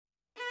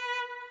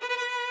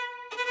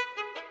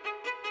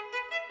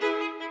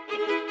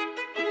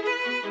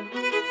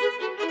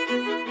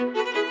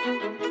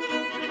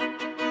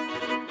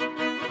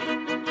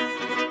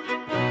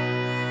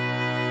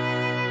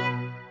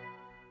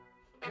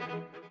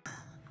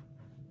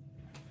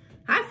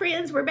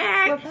friends, we're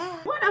back. We're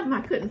back. One of them I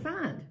couldn't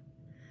find.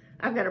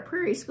 I've got a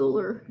prairie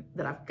schooler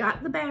that I've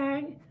got the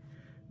bag,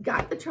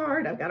 got the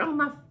chart, I've got all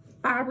my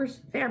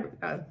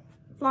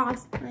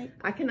floss. Right.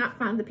 I cannot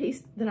find the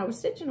piece that I was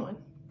stitching on.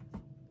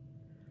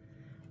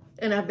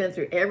 And I've been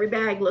through every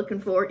bag looking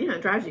for it. You know,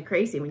 it drives you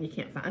crazy when you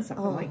can't find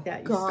something like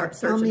that. You start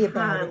searching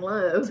high and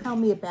low. Tell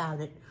me about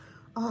it.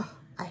 Oh,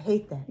 I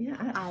hate that.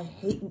 Yeah, I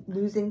hate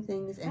losing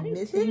things and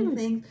missing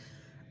things.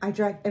 I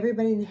drive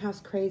everybody in the house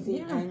crazy,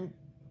 and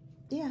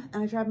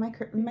I drive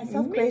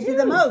myself crazy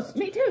the most.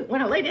 Me too.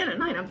 When I lay down at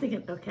night, I'm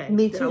thinking, okay,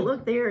 did I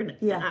look there? And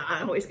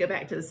I always go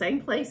back to the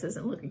same places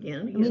and look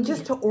again. I mean,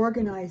 just to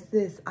organize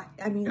this,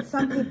 I mean,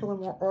 some people are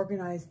more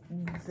organized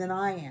than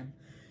I am.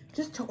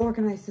 Just to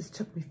organize this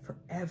took me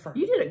forever.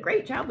 You did a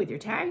great job with your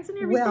tags and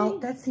everything. Well,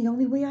 that's the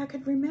only way I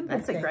could remember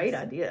That's a great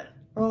idea.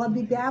 Or I'd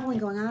be babbling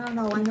going, I don't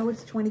know, I know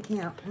it's 20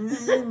 count.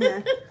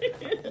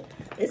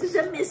 This is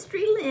a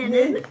mystery,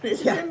 Lennon.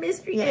 This is a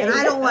mystery. Yeah, and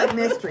I don't like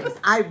mysteries.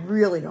 I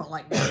really don't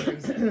like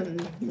mysteries.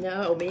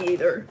 No, me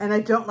either. And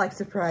I don't like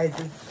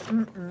surprises.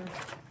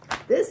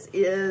 This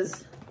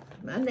is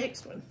my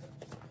next one.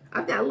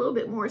 I've got a little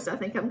bit more, so I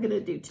think I'm going to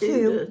do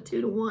two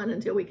to one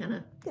until we kind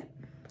of... Yeah.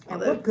 And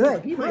we're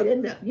good. You might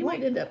end up,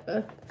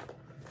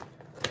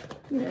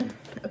 you know.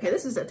 Okay,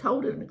 this is a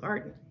Told in the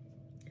Garden.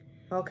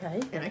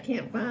 Okay. And I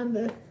can't find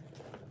the,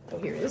 oh,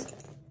 here it is.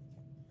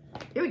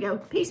 Here we go.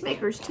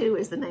 Peacemakers 2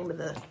 is the name of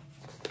the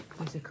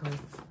music card.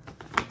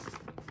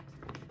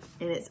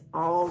 And it's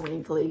all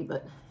wrinkly,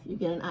 but you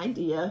get an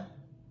idea.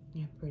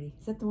 Yeah, pretty.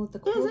 Is that the one with the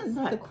quilts?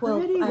 Isn't that the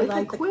quilts. pretty? I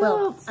like the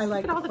quilts. I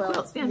like Look at all the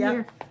quilts down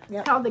here.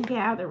 It's called The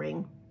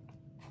Gathering.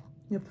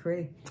 They're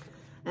pretty.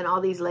 And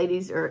all these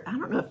ladies are, I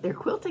don't know if they're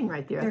quilting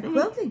right there. They're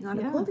quilting on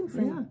a quilting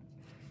frame. Yeah.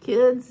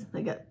 Kids,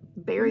 they got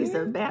berries,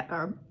 or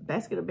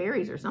basket of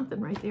berries or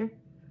something right there.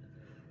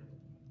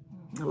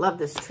 I love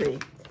this tree.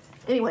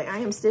 Anyway, I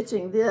am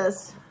stitching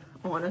this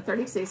on a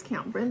 36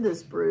 count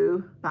Brenda's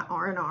Brew by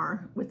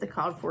R&R with the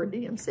called for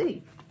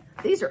DMC.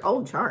 These are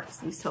old charts,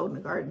 these Told in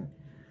the Garden.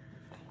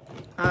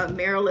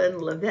 Marilyn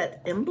Levette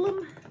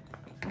Emblem.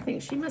 I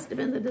think she must have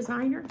been the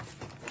designer.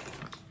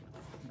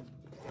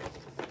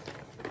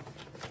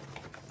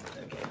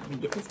 Okay, let me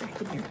get this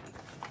back in here.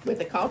 With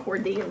the call for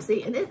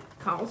DMC, and it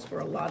calls for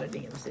a lot of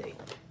DMC.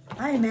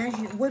 I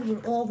imagine it would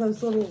with all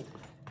those little,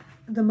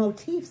 the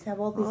motifs have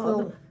all these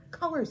little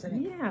colors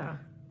in it. Yeah.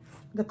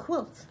 The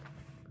quilts.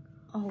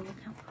 Oh,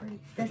 look how pretty.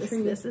 That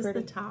tree This is is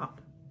the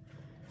top.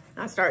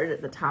 I started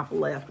at the top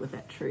left with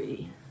that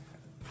tree.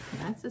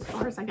 That's as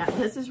far as I got.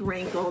 This is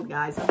wrinkled,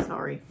 guys. I'm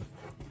sorry.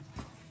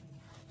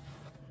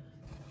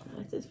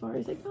 That's as far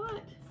as I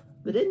got.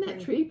 But isn't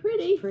that tree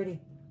pretty? Pretty.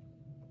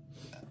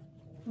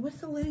 What's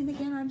the name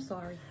again? I'm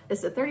sorry.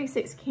 It's a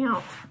 36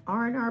 count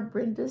R&R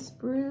Brenda's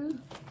Brew.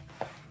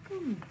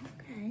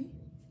 Okay.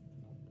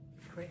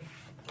 Pretty.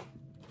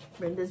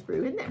 Brenda's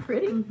Brew. Isn't that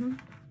pretty?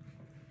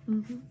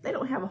 They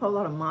don't have a whole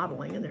lot of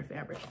modeling in their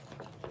fabric.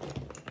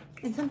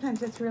 And sometimes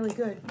that's really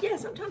good. Yeah,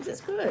 sometimes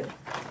it's good.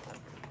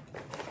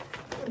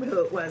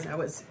 Who it was I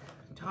was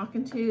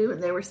talking to,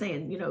 and they were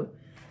saying, you know,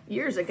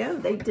 years ago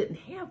they didn't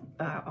have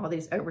all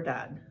these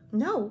overdyed.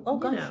 No. Oh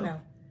gosh, no.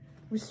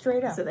 It was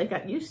straight up. So they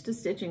got used to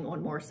stitching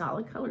on more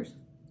solid colors.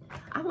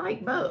 I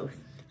like both.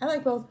 I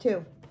like both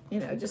too. You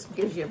know, it just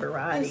gives you a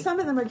variety. And some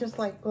of them are just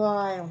like, well,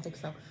 I don't think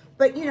so.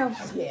 But you know,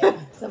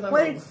 some of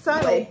when it's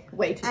subtle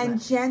way too and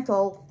much.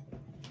 Gentle,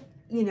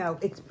 you know,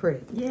 it's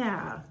pretty.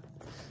 Yeah.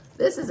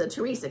 This is a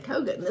Teresa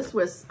Kogut, and this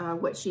was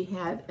what she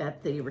had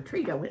at the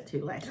retreat I went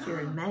to last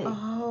year in May.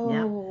 Oh.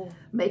 Yeah.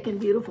 Making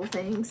beautiful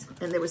things.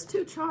 And there was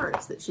 2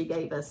 charts that she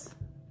gave us.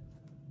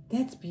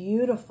 That's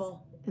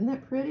beautiful. Isn't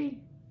that pretty?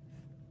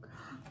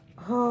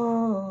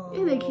 Oh.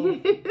 Isn't it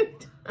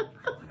cute?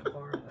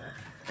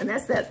 And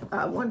that's that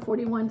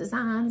 141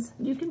 Designs.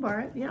 You can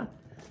borrow it, yeah.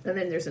 And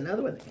then there's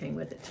another one that came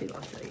with it too,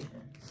 I'll show you.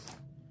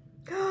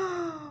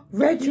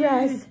 Red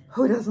dress.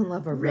 Who doesn't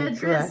love a red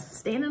dress?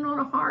 Standing on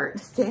a heart.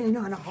 Standing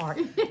on a heart.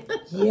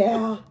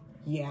 Yeah.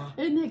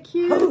 Isn't that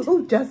cute?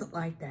 Who doesn't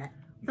like that?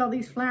 With all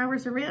these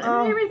flowers around.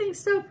 And everything's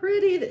so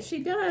pretty that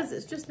she does.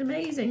 It's just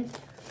amazing.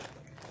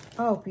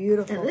 Oh,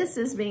 beautiful. And this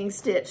is being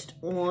stitched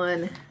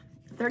on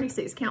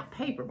 36 count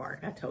paper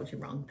bark. I told you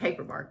wrong.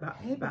 Paper bark by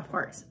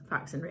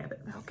Fox and Rabbit.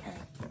 Okay.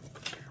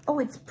 Oh,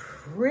 it's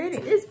pretty.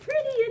 It's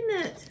pretty,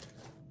 isn't it?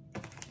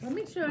 Let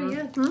me show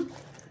you.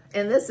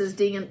 And this is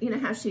DM. You know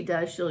how she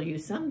does? She'll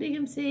use some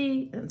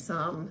DMC and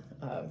some.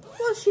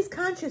 Well, she's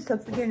conscious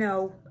of, you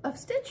know, of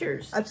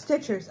stitchers. I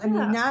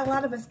mean, not a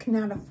lot of us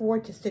cannot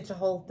afford to stitch a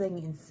whole thing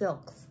in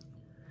silks.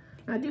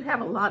 I do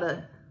have a lot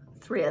of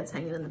threads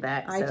hanging in the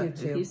back. I do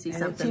too. If you see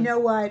something, you know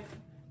what?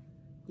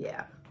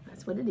 Yeah,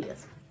 that's what it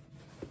is.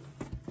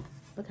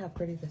 Look how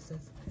pretty this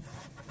is.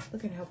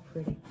 Look at how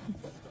pretty.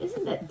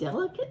 Isn't that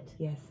delicate?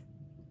 Yes.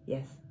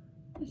 Yes.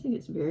 I think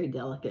it's very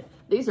delicate.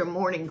 These are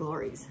Morning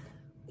Glories.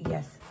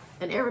 Yes.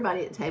 And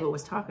everybody at the table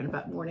was talking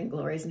about Morning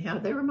Glories and how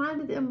they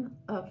reminded them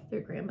of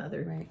their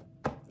grandmother. Right.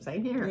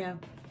 Same here. Yeah.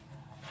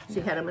 She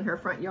had them in her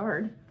front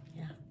yard.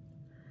 Yeah.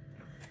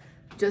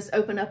 just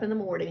open up in the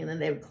morning and then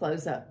they would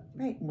close up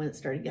when it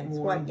started getting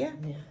warm. Yeah.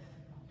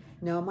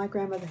 No, my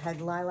grandmother had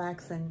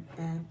lilacs and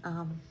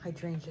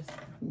hydrangeas.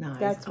 Nice.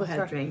 That's what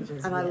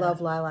hydrangeas. And I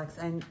love lilacs,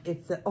 and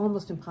it's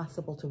almost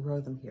impossible to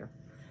grow them here.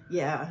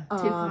 Yeah.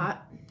 Too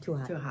hot. Too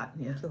hot. Too hot.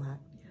 Yeah. Too hot.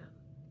 Yeah.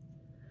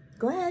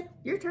 Go ahead.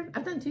 Your turn.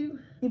 I've done 2.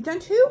 You've done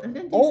 2? I've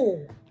done 2.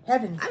 Oh,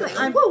 heavens! I'm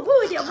like, whoa,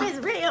 whoa, your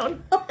man's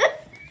around.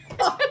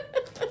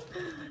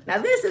 Now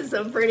this is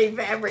some pretty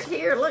fabric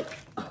here. Look.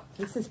 Oh,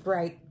 this is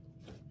bright.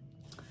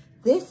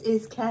 This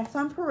is Cats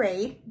on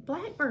Parade.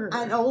 Blackbird.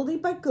 An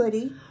oldie but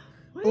goodie.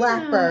 Wow,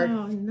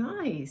 Blackbird.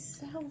 Nice.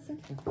 What the hell is in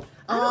here?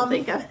 I don't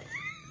think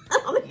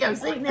I've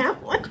seen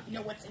that one. You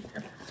know what's in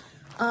here?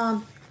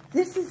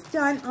 This is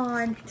done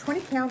on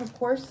 20 count, of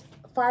course.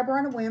 Fiber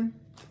on a whim.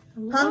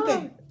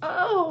 Pumpkin.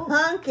 Oh.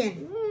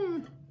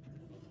 Pumpkin.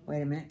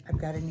 Wait a minute. I've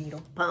got a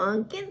needle.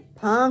 Pumpkin.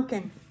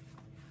 Pumpkin.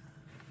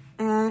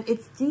 And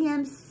it's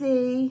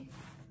DMC.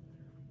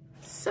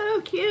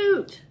 So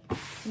cute.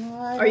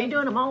 Are you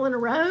doing them all in a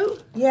row?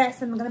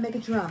 Yes, I'm going to make a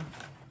drum.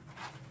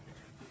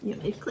 Yeah,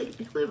 click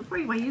before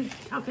you, while you're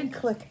talking.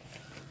 Click.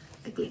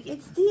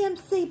 It's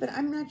DMC, but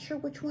I'm not sure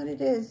which one it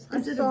is.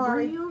 I'm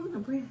sorry. A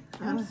brown?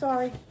 I'm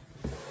sorry.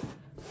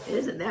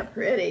 Isn't that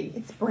pretty?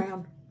 It's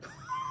brown.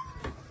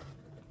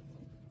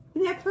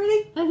 Isn't that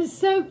pretty? That is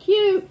so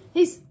cute.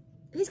 He's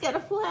got a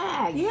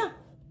flag. Yeah.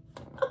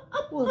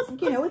 Well,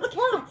 it's, you know, it's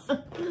cats.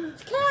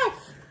 It's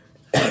cats.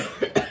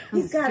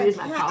 He's got a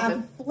cat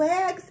of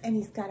flags, and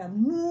he's got a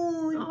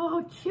moon.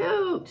 Oh,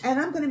 cute. And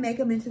I'm going to make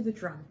them into the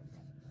drum.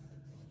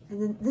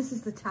 And then this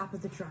is the top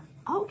of the drum.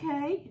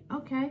 Okay,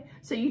 okay.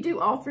 So you do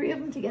all 3 of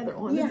them together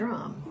on the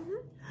drum.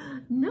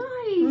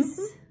 Nice.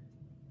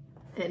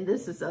 And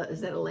this is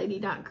that a Lady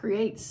Dot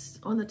Creates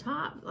on the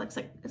top? It's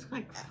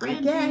like fringy.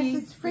 I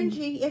guess it's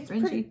fringy. It's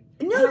fringy. Pretty.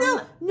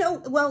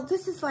 No. Well,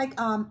 this is like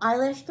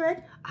eyelash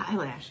thread.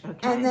 Eyelash.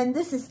 Okay. And then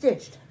this is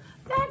stitched.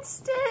 That's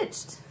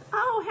stitched.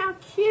 Oh, how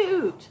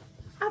cute!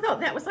 I thought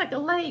that was like a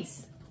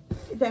lace.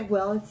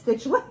 It's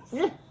stitched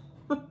lace.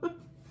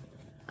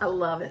 I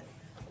love it.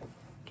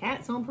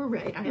 Cats on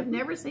Parade. I have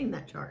never seen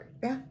that chart.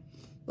 Yeah.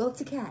 Well,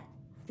 it's a cat.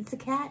 It's a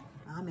cat.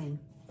 I'm in.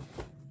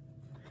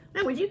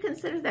 Now, would you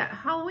consider that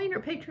Halloween or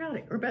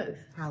patriotic or both?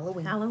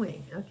 Halloween.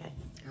 Halloween. Okay.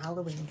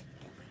 Halloween.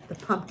 The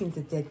pumpkin's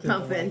a dead giveaway.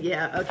 Pumpkin.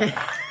 Yeah. Okay.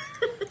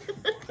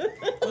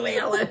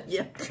 Well,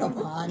 yeah. Come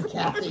on,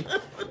 Kathy.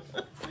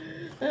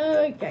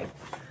 Okay.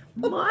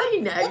 My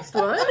next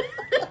one.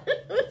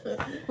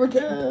 We're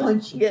getting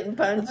punchy. Getting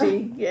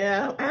punchy.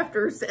 Yeah.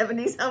 After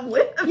 70-some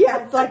WIP.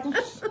 Yeah, it's like.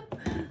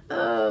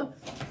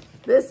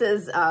 This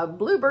is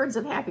Bluebirds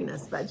of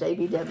Happiness by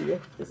JBW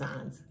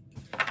Designs.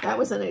 That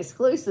was an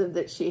exclusive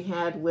that she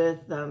had with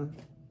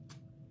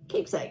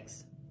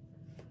Keepsakes.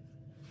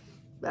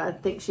 I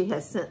think she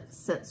has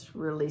since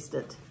released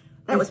it.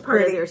 That was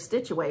part of their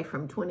stitch away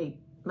from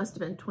must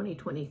have been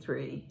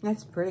 2023.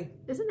 That's pretty.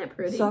 Isn't that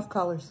pretty? Soft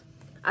colors.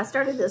 I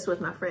started this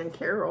with my friend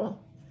Carol.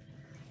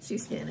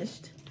 She's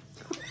finished.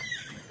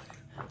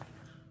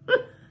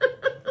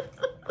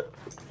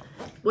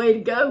 Way to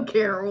go,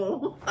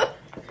 Carol.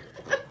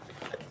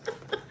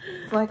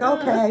 It's like,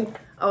 okay.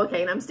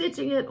 Okay, and I'm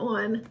stitching it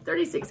on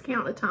 36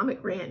 count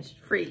Atomic Ranch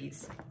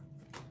Freeze.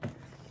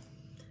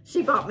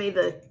 She bought me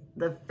the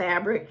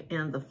fabric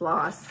and the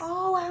floss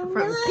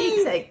from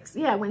Keepsakes.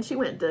 Yeah, when she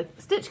went to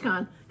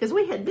StitchCon, because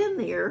we had been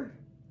there,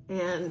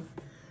 and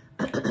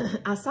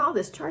I saw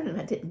this chart and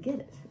I didn't get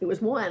it. It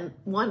was one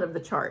of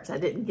the charts I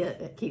didn't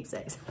get at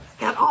Keepsakes.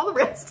 Got all the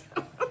rest.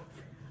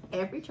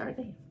 Every chart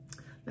they had.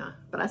 No,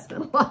 but I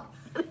spent a lot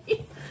of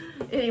money.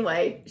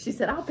 Anyway, she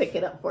said, I'll pick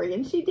it up for you.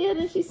 And she did,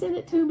 and she sent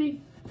it to me.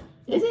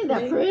 Isn't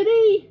that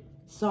pretty?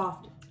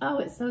 Soft. Oh,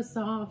 it's so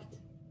soft.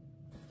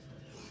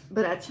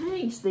 But I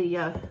changed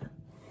the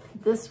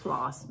this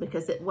floss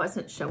because it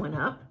wasn't showing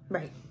up.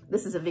 Right.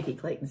 This is a Vicky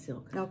Clayton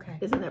silk. Okay.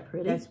 Isn't that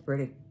pretty? That's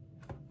pretty.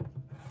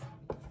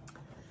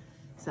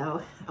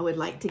 So I would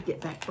like to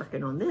get back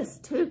working on this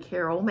too,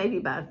 Carol. Maybe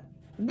by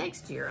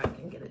next year I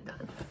can get it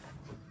done.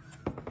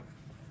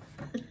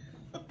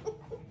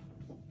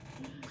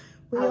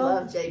 I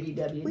love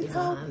JBW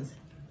Designs.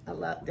 I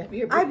love.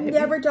 I've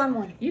never done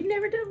one. You've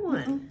never done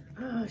one?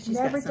 Oh, she's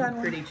got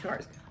some pretty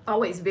charts.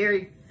 Always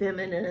very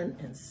feminine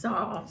and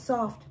soft.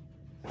 Soft.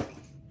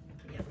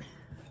 Yep.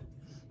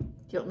 Do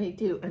you want me to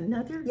do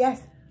another?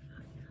 Yes.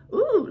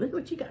 Ooh, look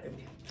what you got in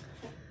there.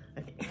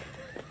 Okay.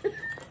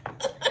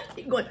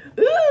 Keep going.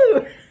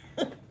 Ooh.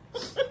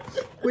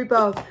 We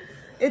both.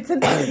 It's a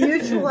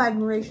mutual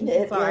admiration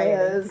society. It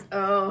is.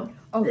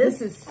 Oh,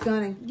 this is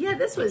stunning. Yeah,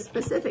 this was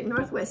Pacific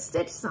Northwest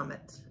Stitch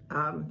Summit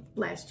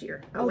last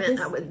year. I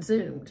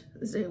zoomed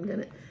in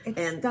it.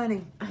 It's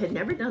stunning. I had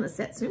never done a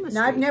Satsuma Street.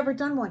 No, I've never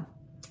done one.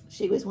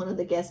 She was one of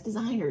the guest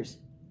designers.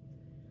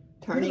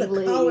 Turning Look at the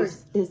leaves.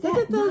 colors. Is that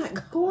Look at those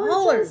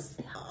gorgeous?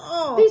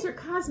 Oh, these are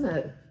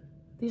Cosmo.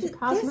 These are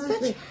Cosmo. They're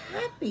such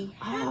happy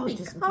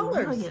colors.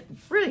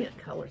 Brilliant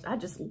colors. I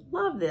just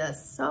love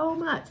this so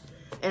much.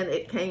 And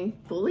it came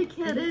fully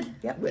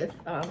kitted with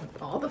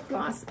all the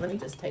floss. Let me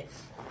just take.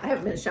 I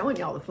haven't been showing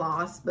y'all the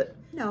floss, but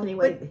no.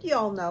 anyway, But you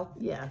all know.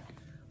 Yeah,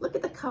 Look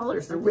at the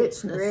colors, the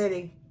richness.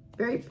 Pretty.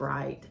 Very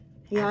bright.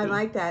 Yeah, happy, I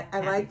like that. I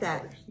like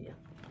that. Colors. Yeah.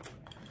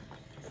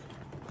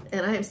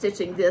 And I am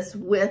stitching this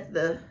with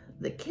the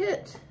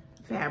kit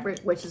fabric,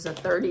 which is a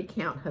 30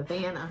 count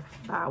Havana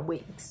by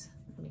Weeks.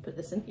 Let me put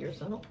this in here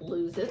so I don't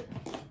lose it.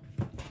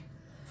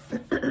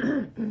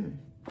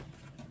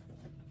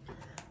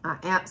 I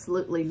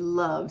absolutely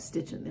love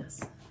stitching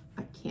this.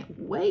 I can't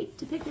wait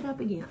to pick it up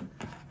again.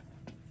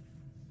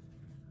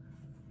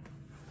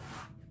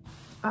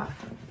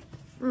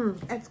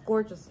 That's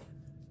gorgeous.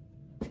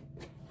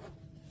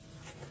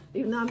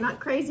 Even though I'm not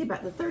crazy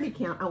about the 30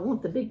 count, I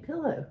want the big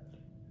pillow.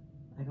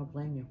 I don't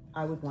blame you.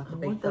 I would want the I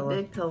big want pillow. the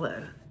big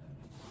pillow.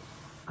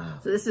 Oh,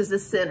 So this is the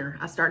center.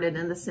 I started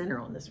in the center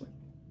on this one.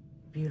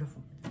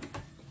 beautiful.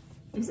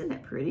 Isn't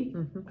that pretty?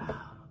 Mm-hmm.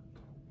 Oh.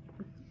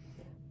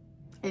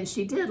 And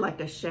she did like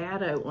a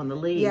shadow on the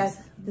leaves.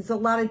 Yes, there's a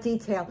lot of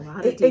detail. A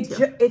lot of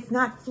detail. It's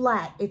not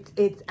flat.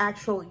 It's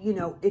actual, you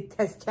know, it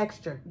has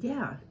texture.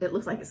 Yeah, it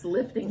looks like it's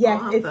lifting off.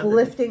 Yes, it's of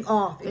lifting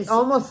off. It's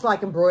almost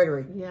like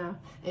embroidery. Yeah,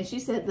 and she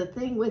said the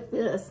thing with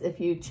this, if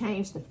you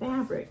change the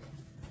fabric,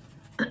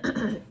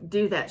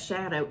 do that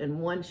shadow in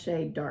one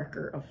shade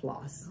darker of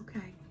floss.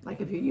 Okay. Like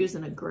if you're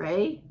using a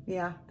gray,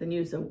 Yeah. then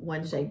use a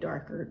one shade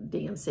darker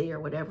DMC or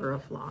whatever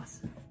of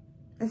floss.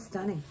 It's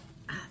stunning.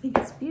 I think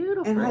it's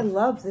beautiful. And I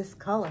love this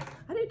color.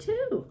 I do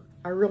too.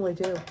 I really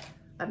do.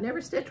 I've never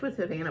stitched with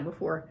Havana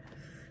before.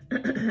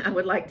 I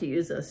would like to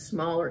use a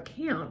smaller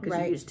count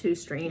because you use 2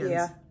 strands.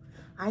 Yeah.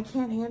 I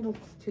can't handle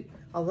 2,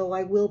 although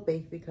I will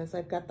be because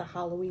I've got the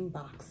Halloween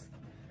box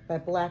by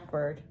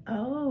Blackbird.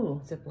 Oh.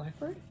 Is it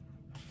Blackbird?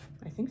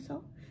 I think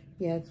so.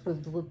 Yeah, it's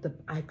with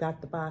I've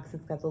got the box.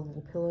 It's got the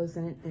little pillows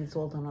in it, and it's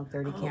all done on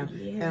 30 count.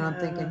 Yeah. And I'm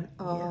thinking,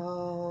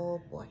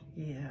 oh boy.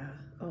 Yeah.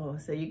 Oh,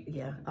 so you,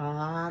 yeah.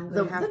 I'm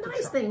The gonna have to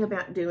nice try. thing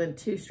about doing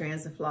 2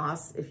 strands of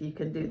floss, if you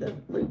can do the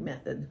loop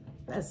method,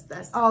 that's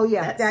Oh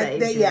yeah,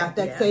 that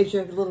saves saves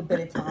you a little bit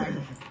of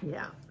time.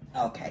 Yeah.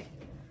 Okay.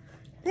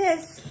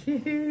 This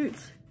Cute.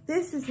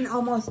 this isn't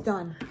almost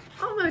done.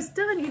 Almost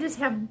done. You just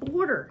have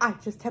border. I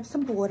just have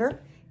some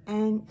border,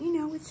 and you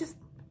know,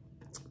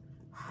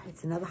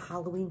 it's another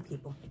Halloween,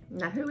 people.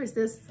 Now, who is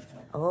this?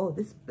 Oh,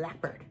 this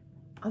Blackbird.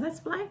 Oh, that's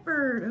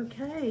Blackbird.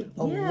 Okay.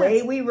 Away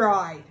Yes. We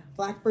Ride.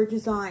 Blackbird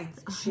Designs.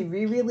 She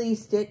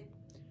re-released it,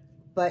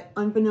 but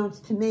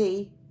unbeknownst to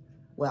me,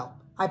 well,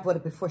 I bought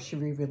it before she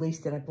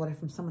re-released it. I bought it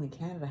from someone in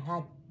Canada. I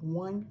had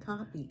 1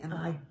 copy, and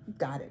I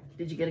got it.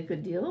 Did you get a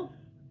good deal?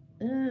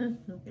 Okay.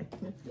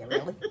 Yeah,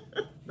 really?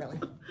 Really?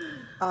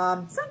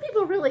 Some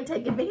people really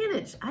take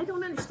advantage. I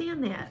don't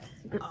understand that.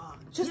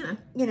 Just, you know.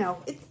 you know,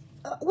 it's,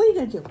 what are you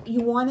going to do?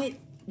 You want it?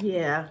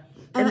 Yeah.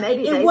 And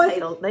maybe it they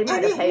was- might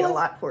have paid a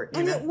lot for it.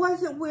 And it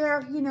wasn't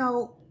where, you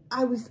know,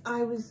 I was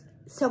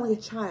selling a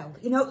child.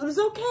 You know, it was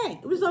okay.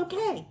 It was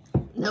okay.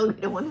 No, we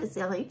don't want to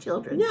sell any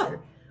children. No. Sir.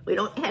 We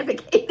don't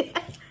advocate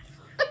that.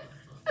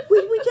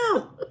 We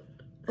don't.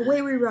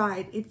 Away We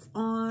Ride. It's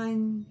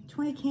on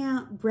 20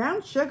 count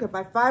brown sugar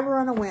by Fiber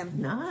on a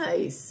Whim.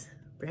 Nice.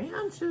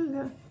 Brown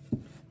sugar.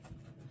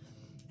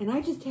 And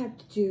I just have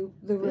to do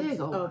the rest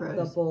Big old of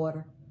crows. the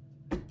border.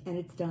 And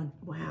it's done.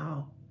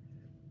 Wow.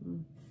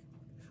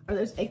 Are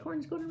those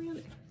acorns going around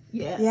it?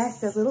 Yes.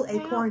 Yes, the little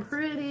acorns. How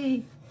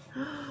pretty.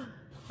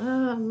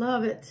 Oh, I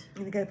love it.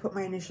 And I got to put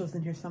my initials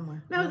in here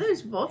somewhere. No,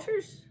 those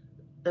vultures,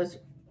 those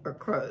are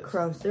crows.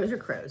 Crows. Those are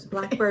crows.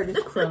 Blackbird is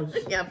crows.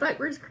 Yeah,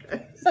 blackbird's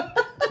crows. Well,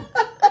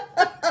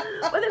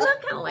 they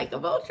look kind of like a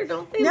vulture,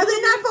 don't they? No,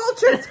 they're not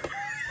vultures.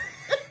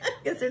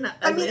 Guess they're not.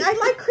 I mean, I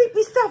like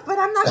creepy stuff, but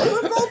I'm not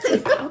doing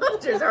vultures.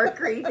 Vultures are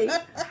creepy.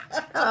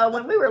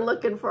 When we were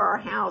looking for our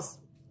house,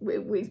 we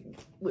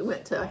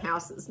went to a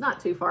house that's not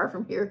too far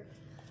from here,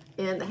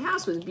 and the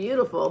house was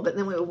beautiful. But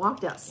then we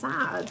walked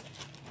outside,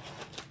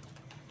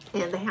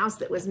 and the house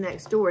that was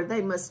next door,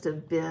 there must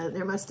have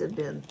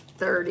been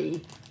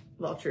 30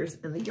 vultures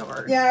in the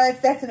yard. Yeah,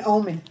 that's an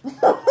omen.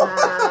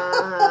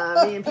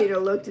 Me and Peter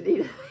looked at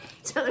each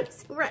other and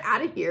said, "We're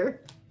out of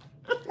here."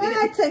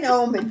 That's an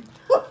omen.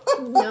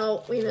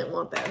 No, we didn't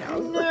want that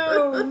house.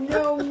 No,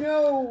 no,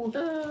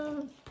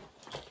 no.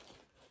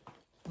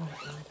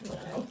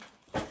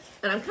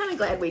 And I'm kind of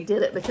glad we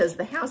did it because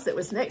the house that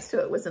was next to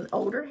it was an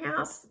older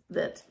house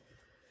that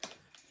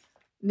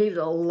needed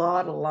a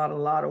lot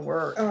of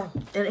work. Oh.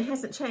 And it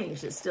hasn't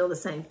changed. It's still the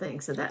same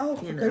thing. So that, Oh,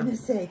 for you know,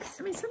 goodness sakes.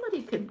 I mean,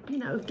 somebody could, you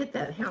know, get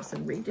that house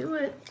and redo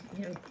it,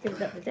 you know, get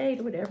it up to date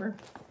or whatever.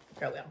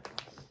 Oh,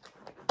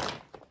 well.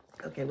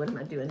 Okay, what am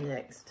I doing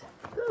next?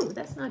 Ooh,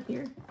 that's not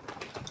here.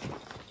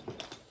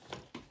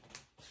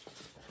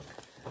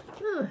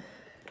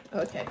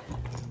 Okay.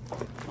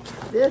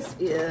 This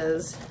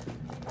is,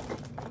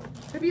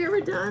 have you ever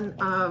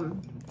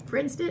done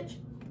friend stitch?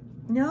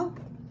 No?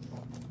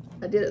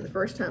 I did it the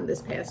first time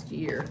this past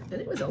year, and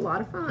it was a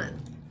lot of fun.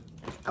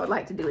 I would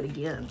like to do it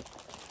again.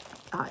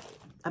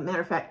 A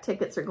matter of fact,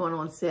 tickets are going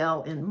on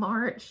sale in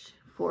March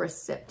for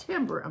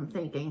September, I'm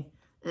thinking,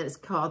 and it's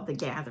called The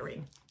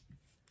Gathering.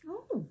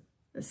 Oh.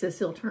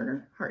 Cecile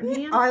Turner, Heart and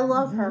Hand. I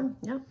love her.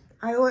 Yep.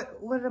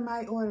 What am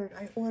I ordered?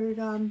 I ordered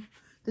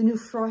the new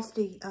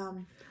Frosty.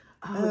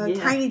 yeah.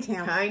 Tiny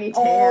Town. Tiny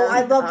Town. Oh,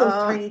 I love those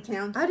Tiny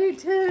Towns. I do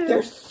too.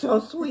 They're so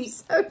sweet.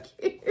 So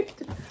cute.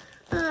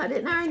 I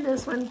didn't iron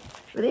this one.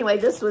 But anyway,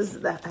 this was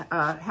the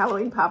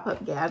Halloween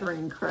pop-up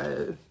gathering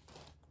crow.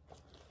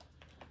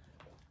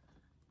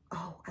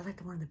 Oh, I like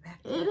the one in the back.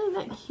 Isn't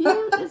that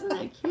cute? Isn't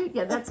that cute?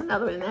 Yeah, that's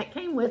another one. And that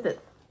came with it.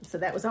 So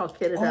that was all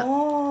kitted up.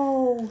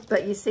 Oh.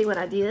 But you see what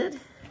I did?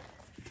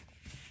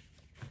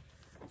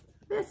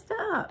 Messed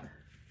up.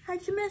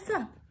 How'd you mess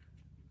up?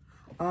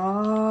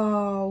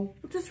 Oh.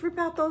 Just rip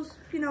out those,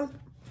 you know,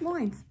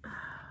 lines.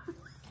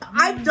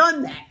 I've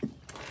done that.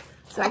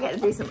 So I got to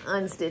do some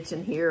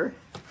unstitching here.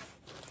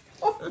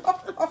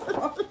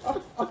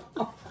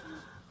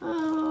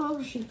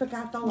 Oh, she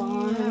forgot the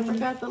lines. Yeah, I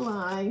forgot the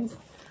lines.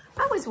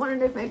 I was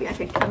wondering if maybe I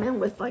could come in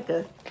with like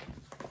a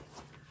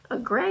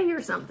gray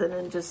or something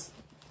and just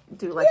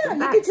do like the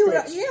back you could do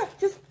stitch. it. Yeah,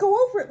 just go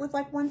over it with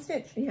like one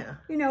stitch. Yeah.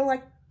 You know,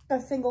 like a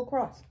single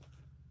cross.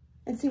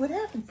 And see what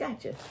happens.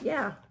 Gotcha.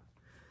 Yeah.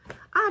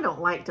 I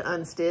don't like to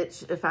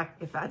unstitch if I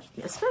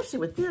especially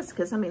with this,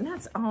 because I mean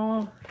that's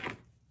all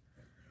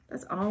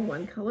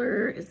one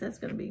color. That's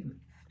going to be,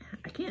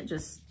 I can't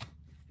just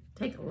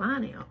take a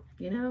line out,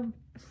 you know.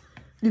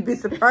 You'd be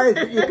surprised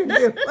what you can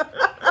do.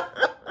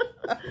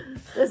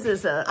 This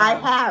is a I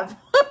have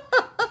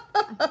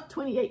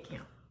 28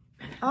 count.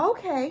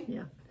 Okay.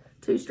 Yeah,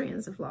 2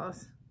 strands of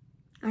floss.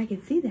 I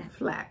can see that.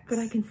 Flax. But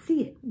I can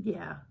see it.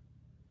 Yeah.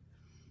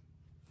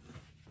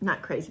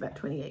 Not crazy about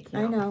 28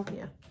 count. I know.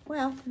 Yeah.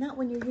 Well, not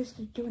when you're used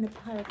to doing a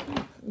pile of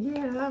count.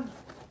 Yeah.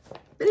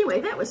 But anyway,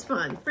 that was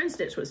fun. Friend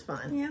stitch was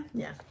fun. Yeah.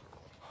 Yeah.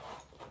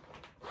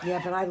 Yeah,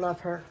 but I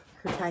love her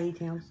Tiny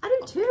Towns. I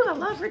do too. I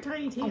love her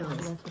Tiny Oh, I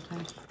Towns. love her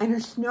Tiny. And her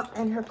snow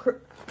and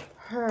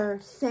her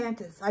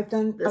Santas. I've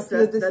done a That's few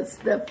of this. that's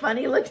the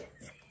funny looking.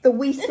 The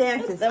wee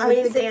Santas. The I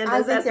wee think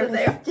Santas, that's they're what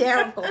they are.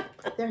 hysterical.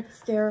 They're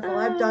hysterical.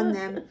 I've done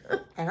them.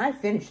 And I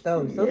finished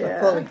those. Those Yeah.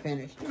 are fully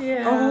finished.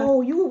 Yeah.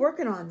 Oh, you were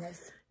working on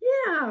this.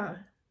 Yeah.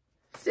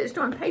 Stitched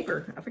on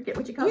paper. I forget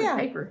what you call it.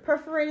 Paper.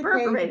 Perforated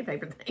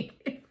paper. Thank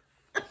you.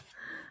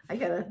 I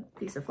got a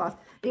piece of floss.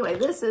 Anyway,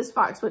 this is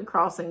Foxwood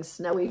Crossing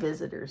Snowy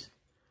Visitors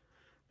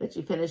that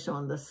you finish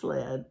on the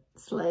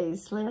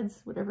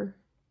sleds, whatever.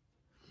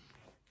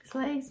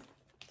 Sleighs?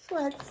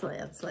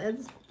 Sleds.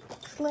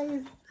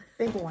 Sleighs,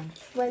 big ones.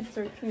 Sleds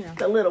are, you know.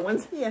 The little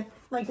ones. Yeah,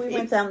 like we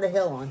went down the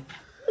hill on.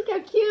 Look how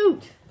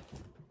cute.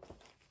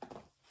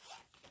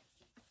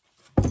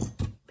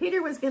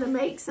 Peter was going to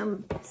make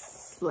some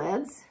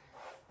sleds.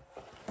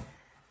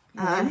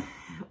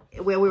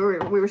 Well, we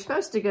were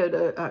supposed to go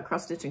to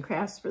Cross Stitch and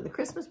Crafts for the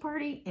Christmas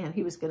party, and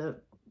he was going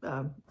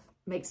to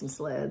make some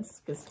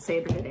sleds because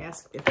Sandra had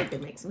asked if he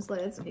could make some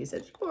sleds, and he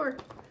said sure.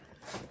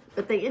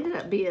 But they ended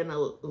up being a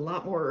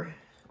lot more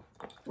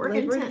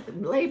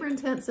labor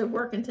intensive,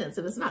 work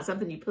intensive. It's not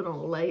something you put on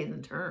a lathe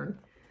and turn.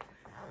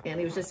 And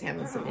he was just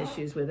having some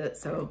issues with it,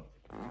 so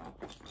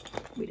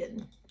we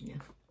didn't. Yeah,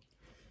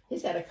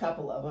 he's got a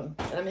couple of them,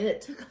 but I mean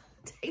it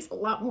takes a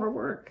lot more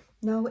work.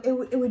 No,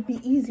 it would be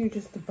easier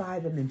just to buy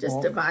them in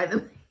bulk. To buy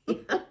them.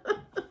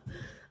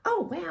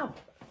 Oh, wow.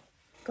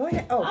 Go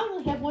ahead. Oh. I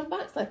only have 1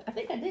 box left. I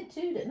think I did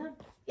too, didn't I?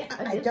 Yeah,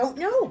 I don't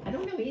know. I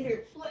don't know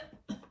either.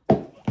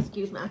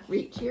 Excuse my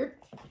reach here.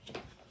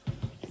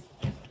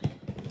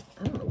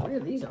 I don't know where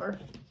these are.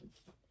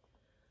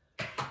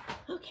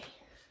 Okay.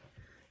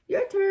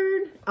 Your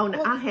turn. Oh,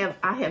 no, I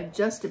have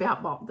just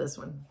about bought this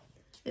one.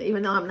 And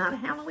even though I'm not a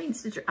Halloween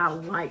stitcher, I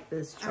like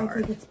this chart. I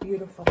think it's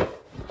beautiful.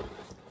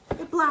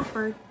 The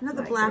Blackbird.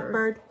 Another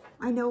Blackbird.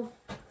 I know.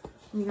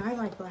 I mean, I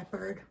like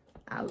Blackbird.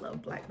 I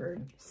love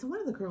Blackbird. So one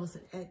of the girls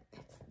said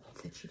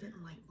she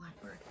didn't like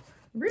Blackbird.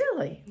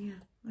 Really? Yeah.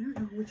 I don't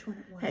know which one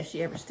it was. Has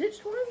she ever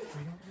stitched one?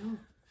 I don't know.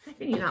 How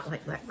can you not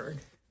like Blackbird?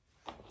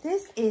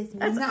 This is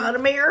That's not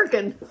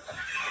American.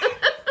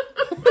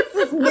 This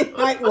is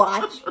Midnight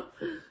Watch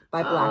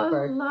by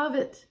Blackbird. I love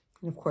it.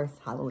 And of course,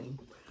 Halloween.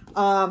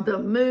 The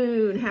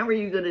moon. How are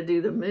you going to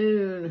do the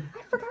moon?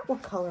 I forgot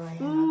what color I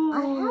have. Ooh.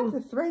 I have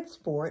the threads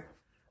for it.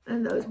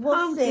 And those We'll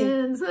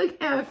pumpkins. see.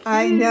 Look how cute.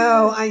 I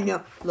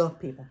know. Look,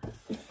 people.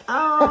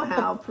 Oh,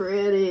 how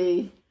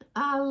pretty.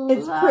 I love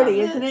It's pretty,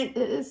 isn't it?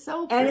 It is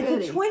so pretty. And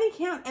it's a 20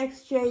 count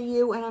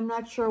XJU, and I'm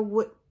not sure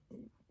what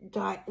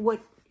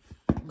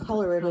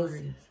color it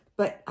is.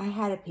 But I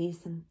had a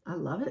piece, and I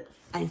love it.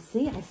 I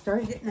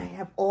started it, and I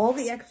have all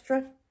the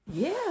extra.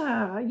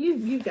 Yeah,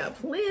 you've got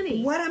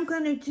plenty. What I'm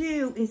going to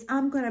do is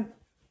I'm going to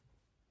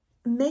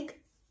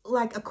make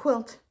like a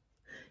quilt.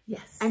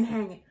 Yes. And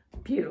hang it.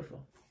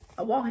 Beautiful.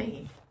 A wall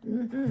hanging.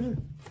 Mm-hmm.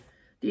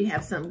 Do you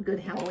have some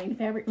good Halloween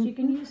fabrics you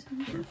can use?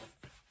 Mm-hmm.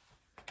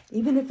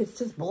 Even if it's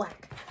just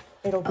black,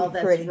 it'll be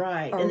that's pretty.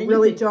 right. Or And then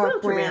really you can dark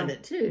quilt brown around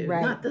it too.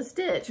 Right. Not the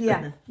stitch.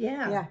 Yeah. But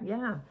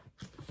yeah.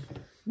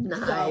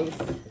 Nice.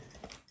 So.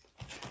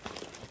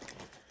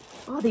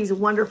 All these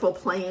wonderful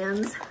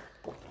plans.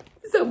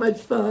 So much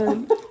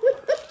fun.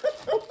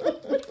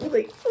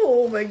 Like,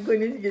 oh my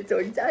goodness, you get so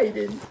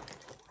excited.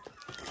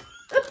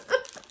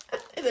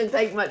 It didn't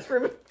take much for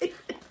me.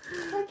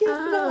 I guess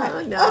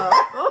not. No.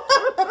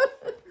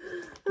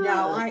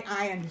 No,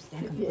 I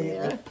understand completely.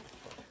 Yeah.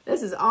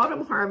 This is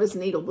Autumn Harvest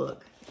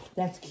Needlebook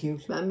That's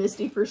cute. by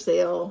Misty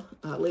Purcell,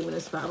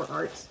 Luminous Fiber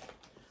Arts.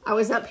 I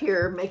was up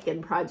here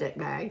making project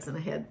bags, and I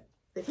had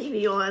the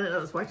TV on, and I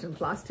was watching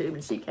FlossTube,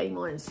 and she came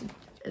on,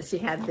 and she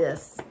had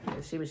this.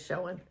 She was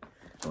showing.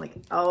 I'm like,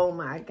 oh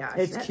my gosh,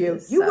 it's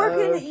cute. You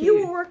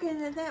were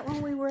working at that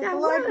when we were at the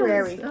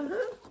library.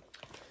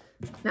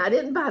 Now I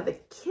didn't buy the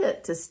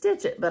kit to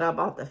stitch it, but I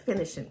bought the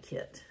finishing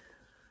kit.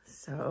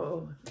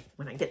 So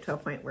when I get to a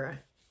point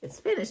where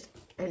it's finished,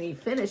 and you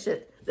finish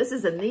it, this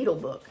is a needle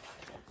book.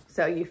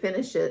 So you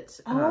finish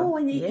it. Oh,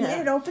 and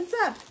it opens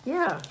up.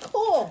 Yeah.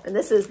 Cool. And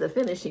this is the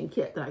finishing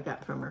kit that I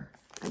got from her.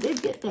 I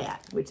did get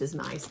that, which is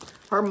nice.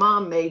 Her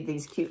mom made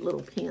these cute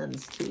little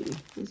pins too.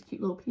 These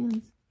cute little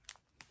pins.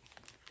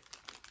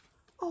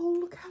 Oh,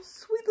 look how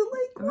sweet the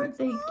lake was. Aren't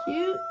they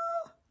cute?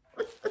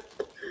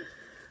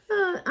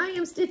 I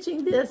am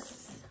stitching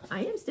this.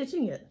 I am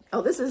stitching it.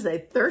 Oh, this is a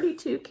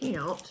 32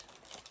 count.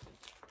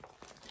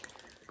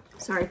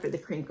 Sorry for the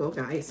crinkle,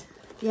 guys.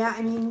 Yeah,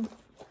 I mean,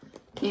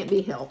 can't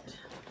be helped.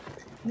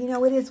 You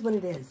know, it is what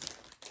it is.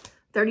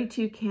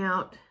 32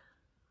 count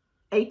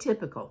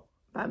Atypical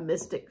by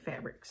Mystic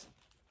Fabrics.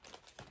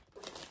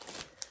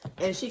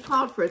 And she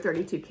called for a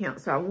 32 count,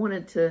 so I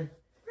wanted to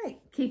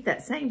keep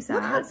that same size.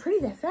 Look how pretty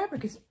that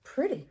fabric is.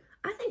 Pretty.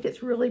 I think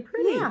it's really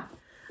pretty. Yeah.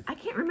 I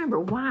can't remember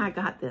why I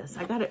got this.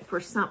 I got it for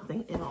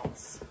something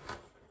else.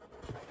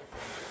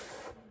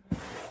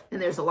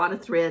 And there's a lot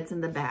of threads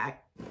in the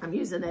back. I'm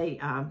using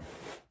a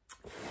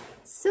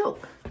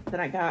silk that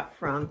I got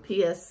from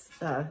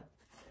Pacific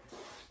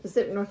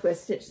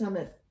Northwest Stitch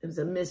Summit. It was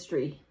a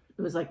mystery.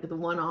 It was like the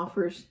one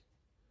offers,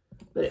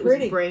 but it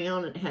was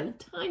brown and it had a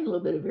tiny little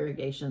bit of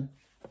variegation.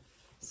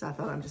 So I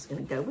thought I'm just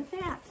going to go with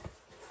that.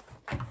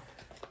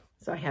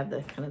 So I have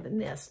the kind of the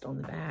nest on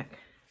the back.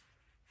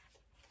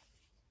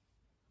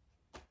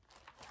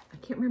 I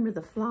can't remember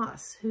the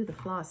floss, who the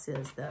floss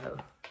is though.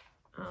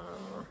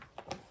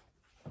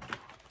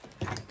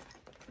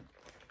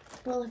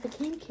 Well, if it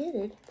came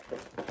kitted.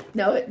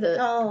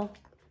 No,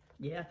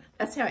 yeah,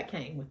 that's how it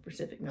came with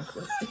Pacific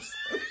Northwest.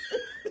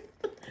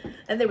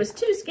 And there was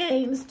 2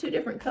 skeins, 2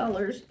 different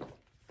colors.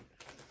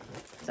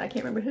 So I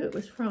can't remember who it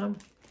was from.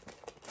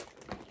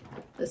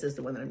 This is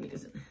the one that I'm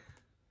using.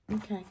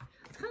 Okay.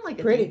 It's kind of like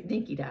a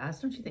dinky dice.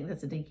 Don't you think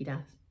that's a dinky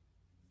dice?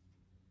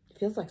 It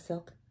feels like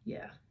silk.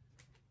 Yeah.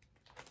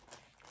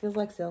 Feels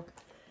like silk.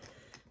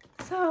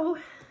 So,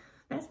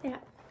 that's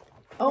that.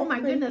 Oh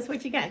my goodness,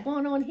 what you got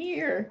going on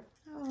here?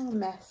 Oh, a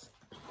mess.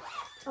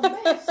 A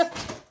mess.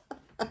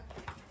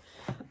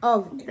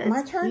 Oh, that's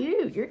my turn?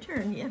 Cute. Your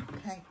turn, yeah.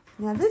 Okay.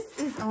 Now this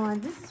is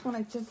when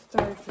I just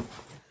started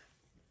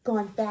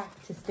going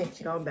back to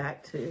stitching. Going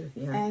back to,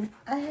 yeah. And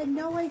I had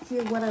no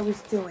idea what I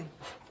was doing,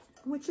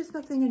 which is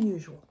nothing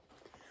unusual.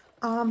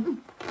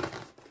 And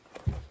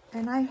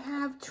I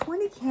have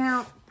 20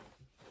 count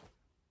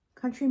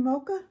country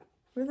mocha.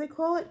 What do they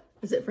call it?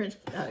 Is it French?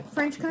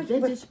 French country,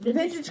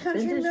 vintage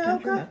country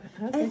mocha.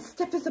 Okay. And it's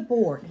stiff as a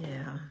board.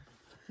 Yeah.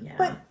 Yeah.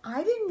 But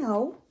I didn't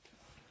know.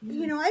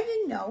 You know, I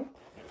didn't know.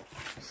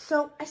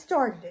 So I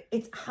started it.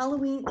 It's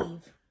Halloween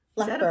Eve. Blackbird.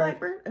 Is that a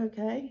blackbird?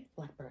 Okay.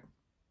 Blackbird.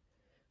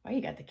 Oh, you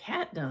got the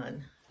cat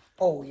done.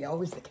 Oh, yeah,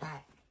 always the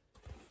cat.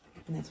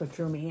 And that's what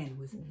drew me in.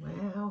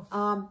 Wow.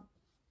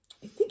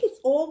 I think it's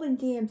all in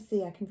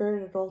DMC. I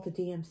converted it all to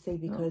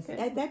DMC because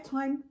at that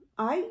time,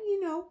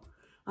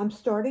 I'm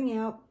starting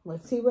out.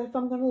 Let's see if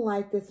I'm going to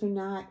like this or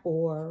not,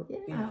 or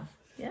yeah.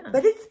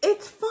 But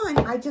it's fun.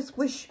 I just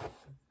wish.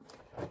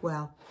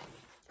 Well,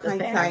 the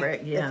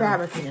fabric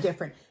is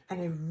different, and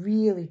I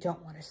really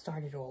don't want to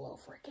start it all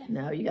over again.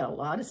 No, you got a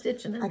lot of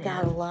stitching in there. I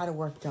got a lot of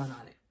work done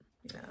on it.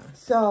 Yeah.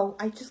 So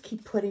I just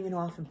keep putting it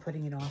off and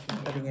putting it off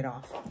and putting it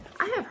off.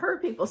 I have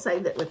heard people say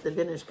that with the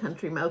vintage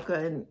country mocha,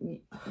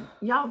 and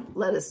y'all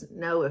let us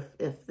know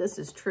if this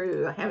is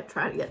true. I haven't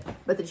tried it yet,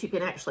 but that you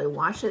can actually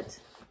wash it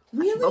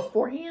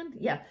beforehand.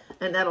 Yeah,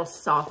 and that'll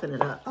soften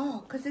it up.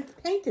 Oh, because it's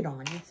painted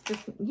on. It's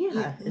just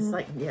it's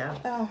like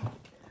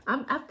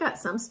I've got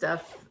some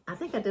stuff. I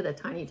think I did a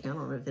tiny town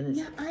on a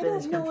vintage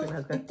country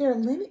mocha. If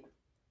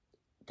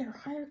they're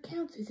higher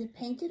counts. Is it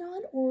painted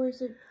on or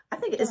is it? I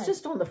think it's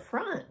just on the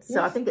front.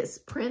 So I think it's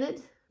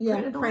printed.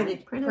 Yeah,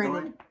 printed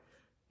on.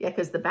 Yeah,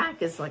 because the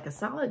back is like a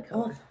solid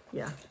color. Oh.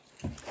 Yeah.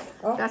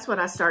 Oh. That's what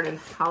I started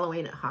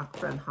Halloween at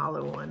Hockfront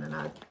Hollow on, and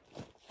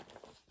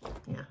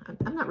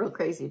I'm not real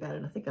crazy about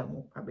it. I think I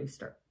will probably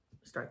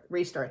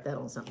restart that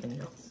on something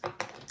else.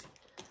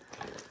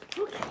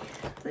 Okay,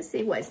 let's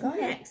see what's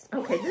next.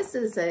 Okay, this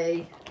is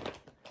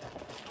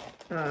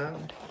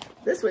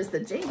this was the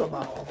Jingle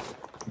Ball.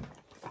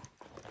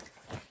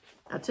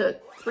 I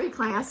took 3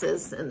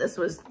 classes, and this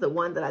was the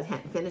one that I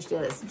hadn't finished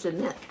yet. It's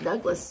Jeanette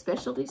Douglas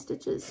Specialty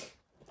Stitches.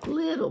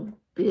 Little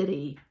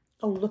bitty.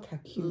 Oh, look how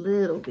cute.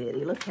 Little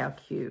bitty. Look how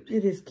cute.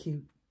 It is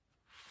cute.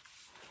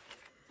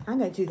 I'm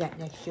going to do that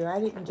next year.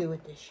 I didn't do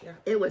it this year.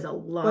 It was a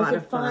lot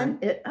of fun.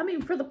 I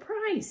mean, for the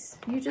price,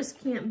 you just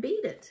can't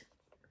beat it.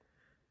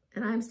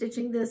 And I'm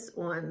stitching this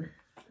on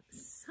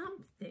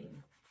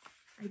something.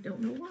 I don't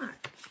know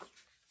what.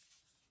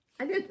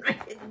 I didn't.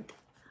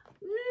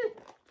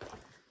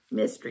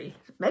 mystery.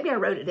 Maybe I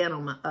wrote it down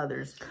on my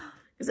others.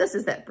 Because this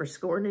is that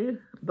Biscornu.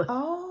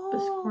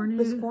 Biscornu.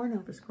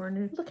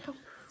 Look how.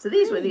 So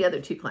these were the other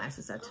 2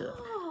 classes I took.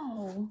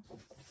 Oh.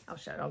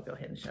 I'll go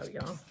ahead and show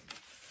y'all.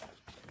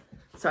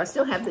 So I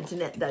still have the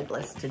Jeanette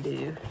Douglas to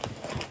do.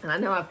 And I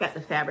know I've got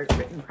the fabric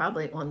written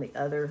probably on the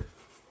other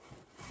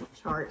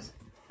charts.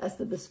 That's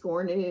the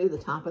Biscornu, the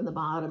top and the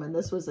bottom. And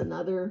this was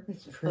another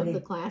of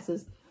the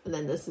classes. And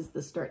then this is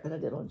the skirt that I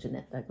did on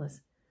Jeanette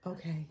Douglas.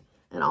 Okay.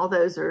 And all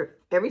those are,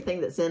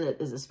 everything that's in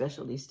it is a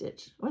specialty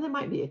stitch. Or there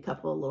might be a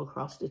couple of little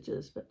cross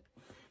stitches,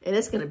 and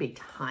it's going to be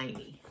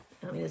tiny.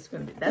 I mean, it's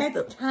going to be,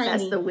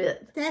 that's the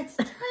width. That's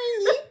tiny.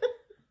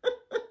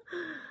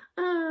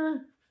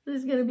 This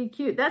is going to be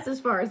cute. That's as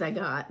far as I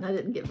got, and I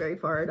didn't get very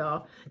far at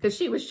all. Because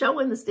she was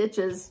showing the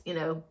stitches, you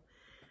know,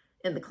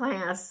 in the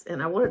class,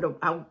 and I wanted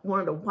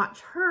to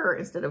watch her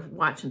instead of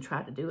watch and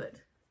try to do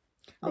it.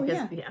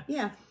 Because,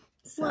 yeah.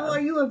 So, well, are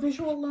you a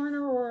visual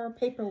learner or a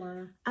paper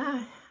learner?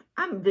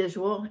 I'm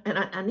visual, and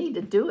I need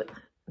to do it.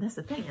 That's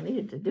the thing. I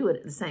needed to do it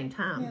at the same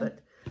time. Yeah.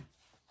 But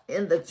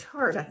in the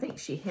chart, I think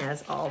she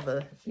has all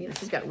the, you know,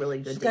 she's got really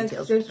good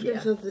details. There's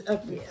of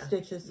the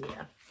stitches.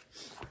 Yeah.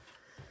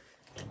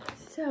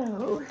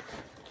 So,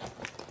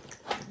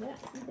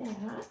 that's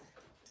that.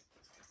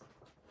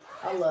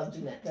 I love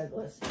Jeanette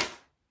Douglas.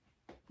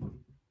 I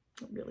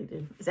really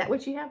do. Is that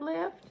what you have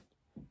left?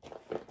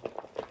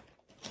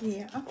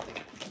 Yeah.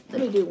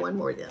 Let me do one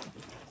more then.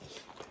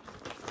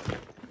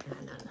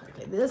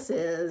 Okay, this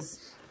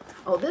is,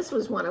 this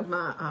was one of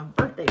my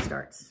birthday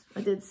starts.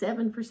 I did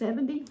 7 for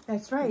 70.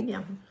 That's right.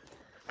 Yeah.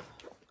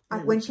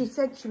 When she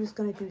said she was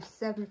going to do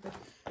 7 for,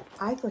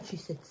 I thought she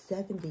said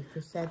 70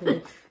 for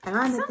 70. And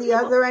I'm at the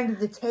other end of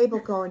the table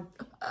going,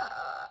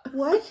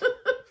 what?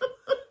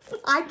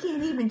 I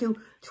can't even do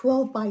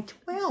 12 by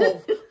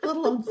 12, let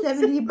alone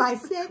 70 by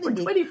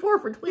 70. Or 24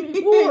 for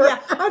 24. Yeah,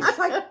 I was just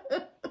like,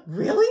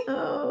 really?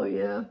 Oh,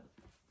 yeah.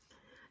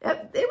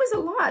 It was a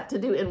lot to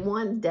do in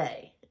one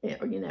day.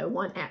 You know,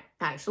 one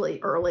actually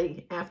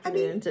early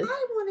afternoon.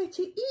 I wanted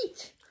to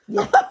eat.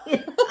 Yeah.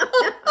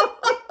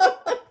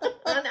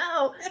 I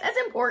know. That's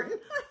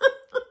important.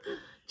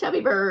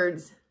 Chubby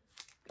Birds.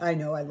 I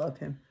know. I love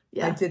him.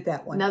 Yeah. I did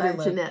that one.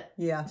 Another Jeanette.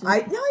 Yeah.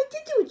 I did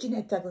do a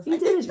Jeanette Douglas. You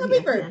did Chubby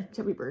Bird. Yeah,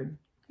 Chubby Bird.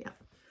 Yeah.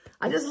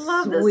 I just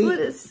love this one.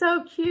 It's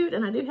so cute.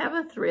 And I do have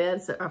a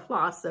thread, a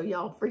floss, so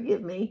y'all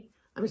forgive me.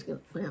 I'm just going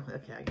to, well,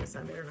 okay, I guess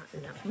I better not do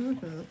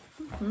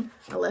that.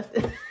 I left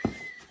it.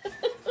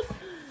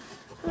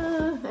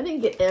 I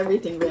didn't get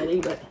everything ready,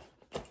 but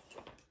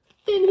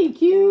isn't he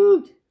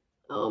cute?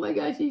 Oh my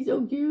gosh, he's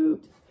so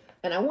cute.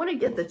 And I want to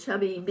get the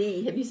Chubby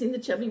Bee. Have you seen the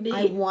Chubby Bee?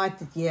 I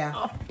want it, yeah.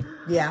 Oh.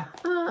 Yeah.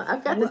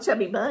 I've got the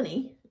Chubby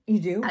Bunny. You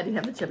do? I do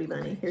have the Chubby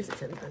Bunny. Here's the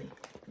Chubby Bunny.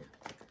 Yeah.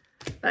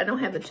 But I don't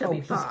have the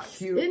Chubby Fox.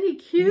 Cute. Isn't he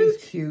cute?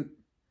 He's cute.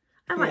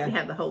 I like to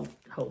have the whole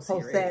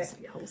series. Set.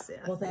 Yeah, whole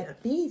set. Well,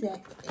 that bee,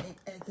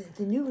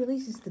 the new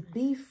release is the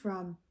bee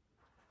from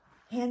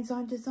Hands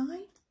On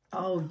Design.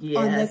 Oh, yes.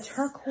 On the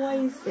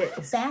turquoise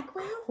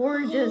background.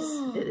 Gorgeous.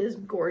 It is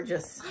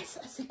gorgeous. I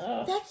said,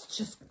 that's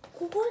just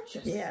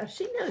gorgeous. Yeah,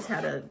 she knows how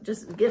to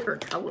just get her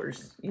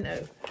colors, you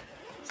know,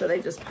 so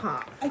they just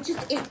pop.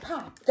 It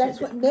popped.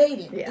 That's what made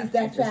it, is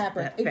that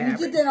fabric. If you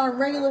did that on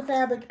regular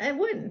fabric, it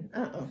wouldn't.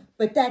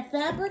 But that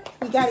fabric,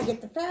 you got to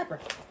get the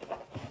fabric.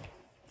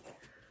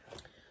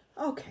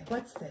 Okay,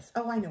 what's this?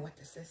 Oh, I know what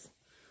this is.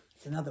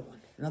 It's another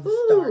one. Another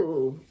star.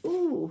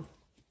 Ooh.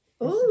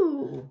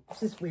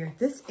 This is weird.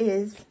 This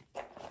is,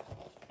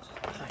 oh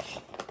gosh.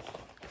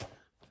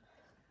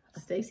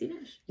 Stacy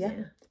Nash?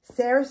 Yeah.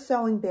 Sarah's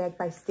Sewing Bag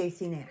by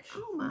Stacy Nash.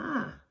 Oh,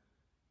 my.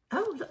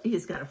 Oh,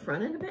 he's got a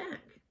front and a back.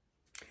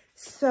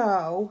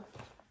 So.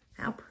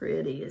 How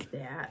pretty is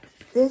that?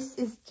 This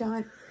is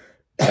done.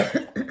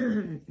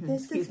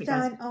 This is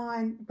done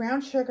on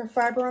brown sugar,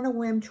 fiber on a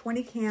whim,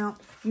 20 count,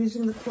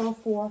 using the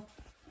 12-4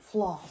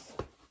 floss.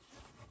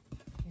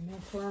 And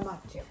that's where I'm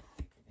up to.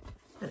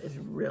 That is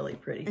really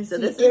pretty. And so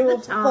see, this it is will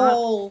the top.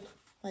 Fold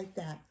like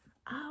that.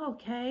 Oh,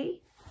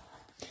 okay.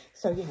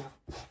 So, you know.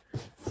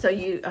 So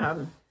you, yeah.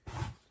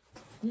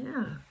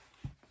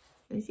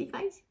 Let me see,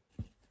 guys.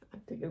 I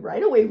took it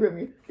right away from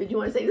you. Did you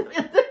want to say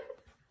something?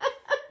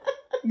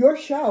 Your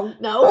show.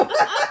 No.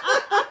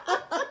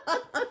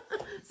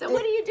 So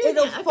what do you do?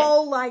 It'll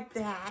fold like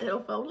that.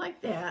 It'll fold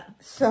like that.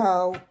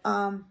 So,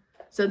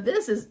 so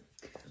this is.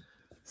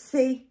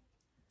 See,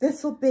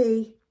 this will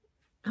be.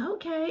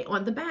 Okay,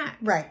 on the back.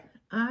 Right.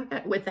 I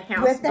got with the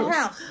house. With the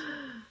house.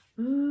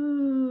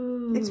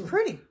 Ooh. It's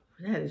pretty.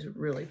 That is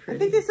really pretty. I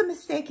think there's a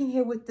mistake in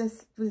here with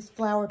this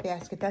flower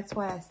basket. That's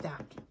why I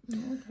stopped.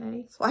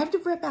 Okay. So I have to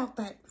rip out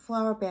that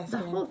flower basket. The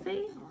whole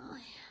thing?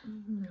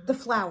 The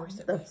flowers.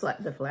 The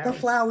flowers. The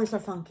flowers are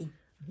funky.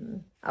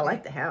 I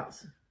like the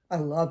house. I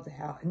love the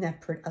house. Isn't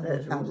that pretty? I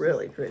love houses.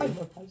 Really pretty. I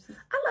love houses.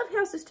 I love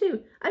houses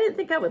too. I didn't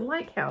think I would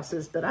like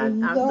houses, but the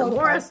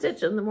more I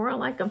stitch them, the more I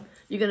like them.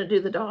 You going to do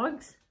the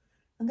dogs?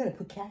 I'm going to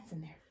put cats in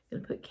there.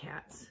 Going to put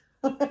cats.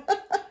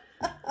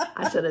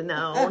 I should have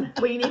known.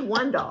 Well, you need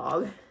one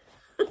dog.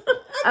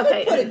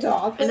 Okay. Put a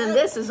dog. And then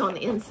this is on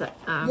the inside.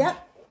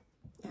 Yep.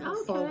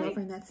 It'll fold over,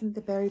 and that's in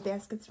the berry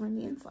baskets are on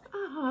the inside.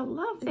 Oh, I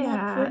love that. Isn't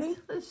that pretty?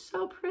 That's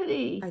so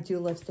pretty. I do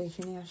love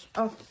Stacey Nash.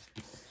 Oh,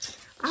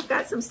 I've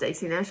got some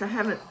Stacey Nash. I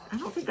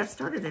don't think I've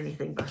started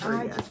anything by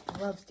her yet. I just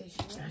love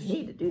Stacey Nash. I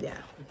need to do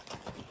that.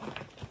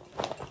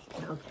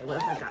 Okay,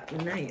 what have I got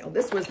now?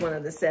 This was one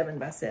of the 7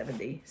 by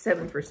 70,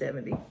 7 for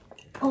 70.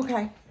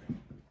 Okay.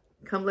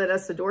 Come Let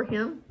Us Adore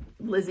Him,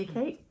 Lizzie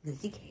Kate.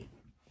 Lizzie Kate.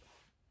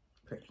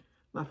 Pretty.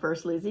 My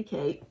first Lizzie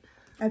Kate.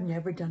 I've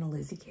never done a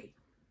Lizzie Kate.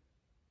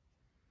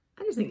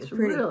 I just think it's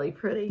really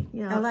pretty.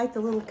 Yeah. I like the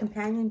little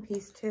companion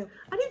piece too.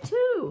 I do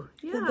too.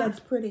 Yeah. I think that's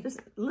pretty. Just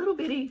a little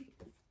bitty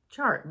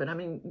chart, but I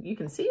mean, you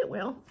can see it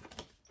well.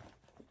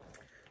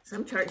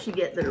 Some charts you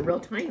get that are real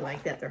tiny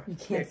like that, you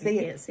can't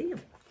see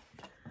them.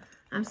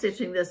 I'm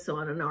stitching this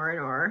on an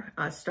R&R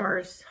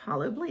Stars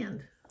Hollow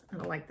Blend.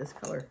 And I like this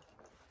color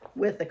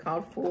with the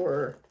called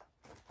for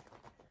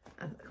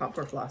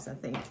floss, I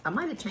think. I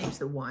might have changed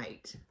the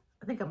white.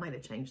 I think I might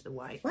have changed the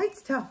white.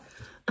 White's tough.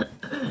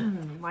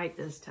 White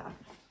is tough.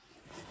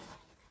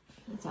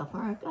 That's how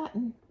far I've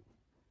gotten.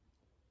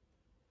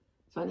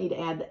 So I need to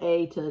add the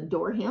A to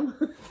adore him.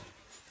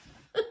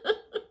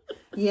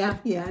 Yeah,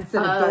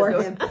 instead of adore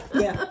him.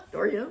 Yeah.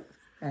 Adore him.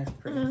 That's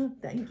pretty.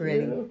 Thank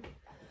you.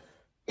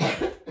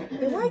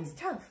 The white's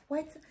tough.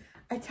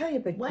 I tell you,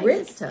 but White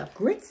grits is tough.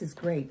 Grits is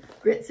great.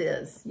 Grits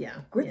is, yeah.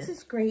 Grits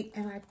is great,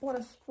 and I bought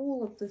a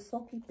spool of the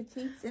Sulky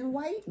Petites in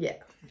white. Yeah.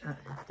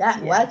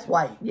 That's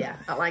white. Yeah,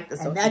 I like the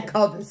And that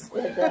covers.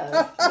 It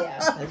does.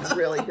 Yeah, it's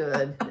really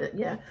good.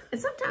 Yeah.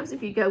 And sometimes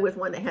if you go with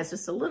one that has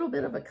just a little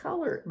bit of a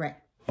color, right,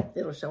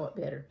 it'll show up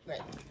better.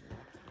 Right.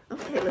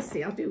 Okay, let's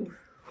see. I'll do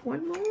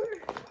one more.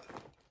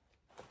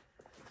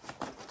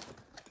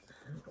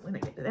 When I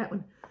get to that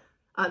one.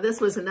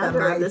 This was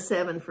another of the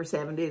 7 for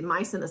 70.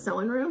 Mice in the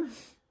Sewing Room,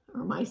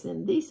 or Mice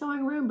in the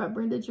Sewing Room by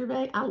Brenda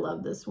Gervais. I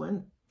love this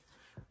one.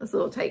 This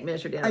little tape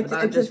measure down at the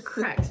bottom just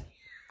cracked.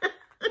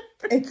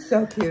 It's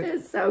so cute.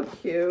 It's so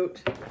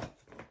cute.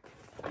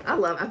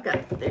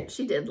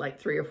 She did like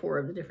 3 or 4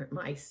 of the different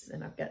mice,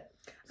 and I've got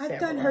I've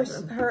done her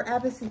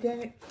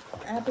Abecedarian.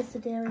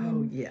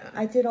 Oh, yeah.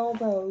 I did all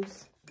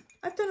those.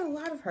 I've done a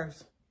lot of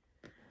hers.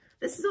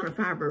 This is on a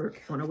fiber,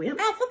 on a WIP.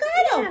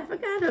 Affogato. Yeah,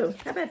 Affogato.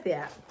 How about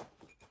that?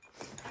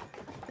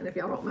 And if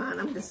y'all don't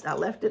mind, I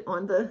left it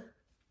on the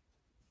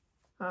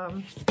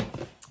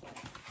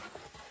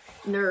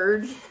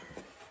Nerd.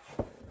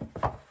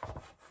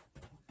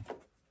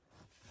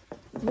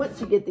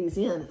 Once you get these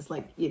in, it's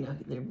like, you know,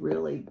 they're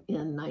really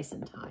in nice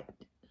and tight.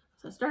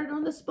 So I started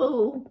on the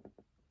spool.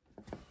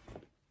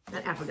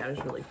 That Affogato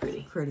is really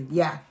pretty. Pretty.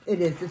 Yeah, it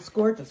is. It's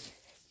gorgeous.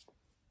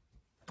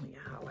 Yeah,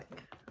 I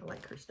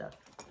like her stuff.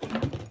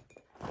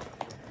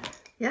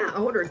 Yeah, I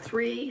ordered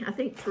 3, I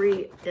think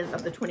 3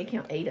 of the 20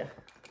 count Ada.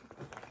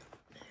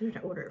 Who did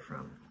I order it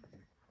from?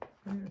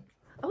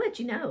 I'll let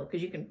you know,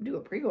 because you can do a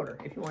pre-order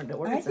if you wanted to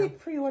order some. I did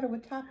pre-order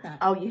with Top Knot.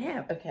 Oh, you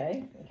have?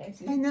 Okay.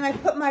 So and then I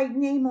put my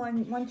name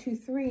on 1, 2,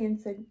 3 and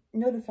said,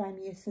 notify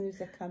me as soon as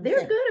it comes They're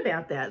in. good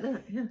about that.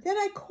 Yeah. Then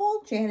I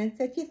called Jan and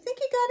said, you think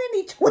you got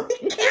any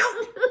 20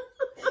 count?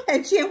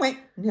 And Jan went,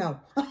 no.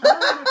 What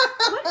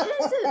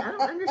is it? I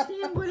don't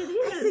understand what it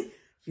is.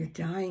 You're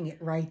dyeing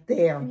it right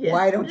there. Yeah.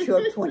 Why don't you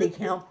have 20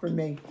 count for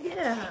me?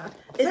 Yeah.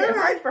 Is it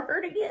hard for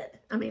her to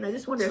get? I mean, I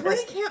just wonder if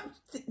 20 count,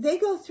 they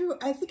go through,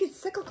 I think it's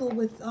cyclical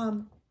with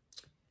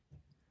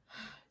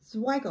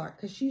Zweigart,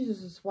 because she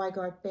uses a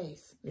Zweigart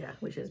base. Yeah,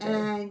 which is better.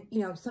 And, you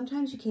know,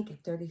 sometimes you can't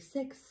get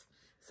 36.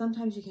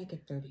 Sometimes you can't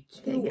get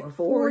 32 you get or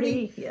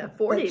 40. Yeah,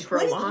 40 for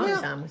a long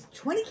time.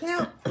 20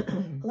 count.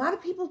 A lot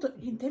of people,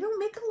 they don't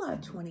make a lot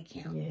of 20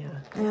 count.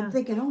 Yeah. And I'm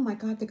thinking, oh my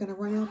God, they're going to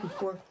run out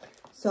before.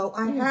 So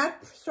I have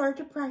started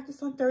to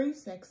practice on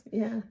 36.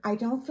 Yeah. I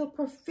don't feel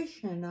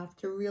proficient enough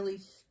to really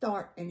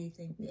start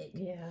anything big.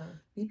 Yeah.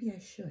 Maybe I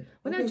should.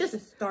 Well, Maybe I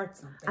should start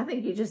something. I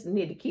think you just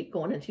need to keep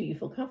going until you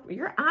feel comfortable.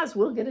 Your eyes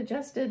will get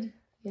adjusted.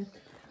 Yeah.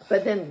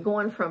 But then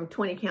going from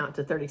 20 count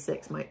to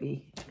 36 might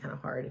be kind of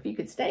hard. If you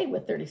could stay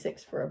with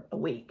 36 for a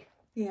week.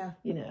 Yeah.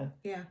 You know.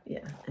 Yeah.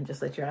 Yeah. And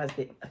just let your eyes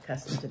get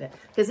accustomed to that.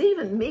 Because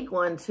even me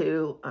going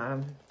to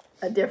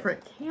a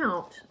different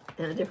count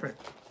and a different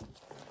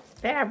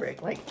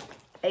fabric, like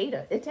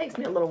Ada, it takes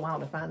me a little while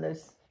to find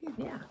those.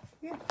 Yeah.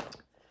 Yeah.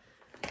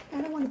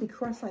 I don't want to be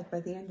cross-eyed by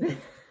the end of it.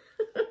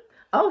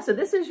 Oh, so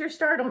this is your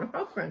start on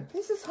Hawk Run.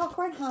 This is Hawk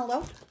Run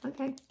Hollow.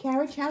 Okay.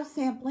 Carriage House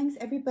samplings.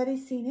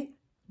 Everybody's seen it.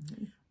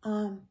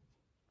 Mm-hmm.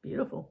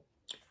 Beautiful.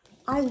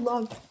 I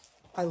love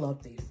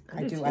these.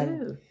 I do. Too.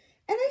 And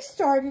I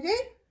started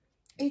it.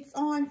 It's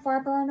on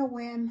Fiber on a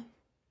Whim.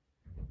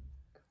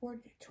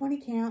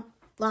 20 count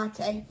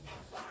latte.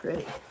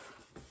 Pretty.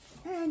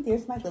 And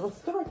there's my little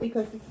store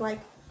because it's like,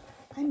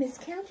 I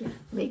miscounted.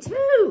 Me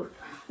too.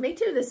 Me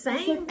too. The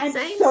same I'm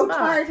same so spot.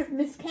 tired of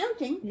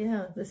miscounting.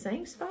 Yeah, the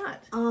same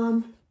spot.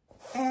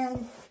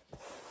 And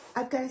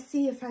I've got to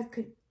see if I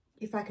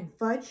can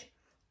fudge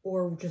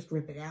or just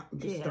rip it out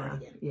and just start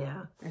again.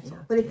 Yeah. That's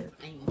all. But it's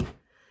tiny.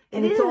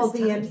 And it's all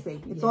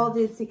DMC. It's all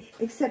DMC.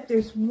 Except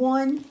there's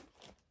one.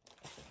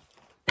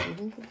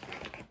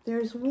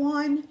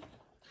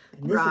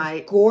 And this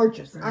is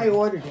gorgeous. Right. I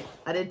ordered it.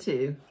 I did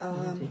too.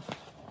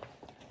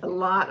 A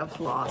lot of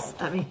floss.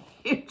 I mean,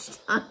 huge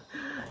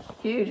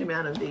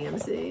amount of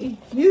DMC.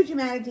 Huge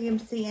amount of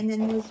DMC. And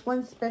then there's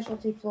one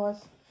specialty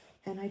floss.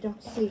 And I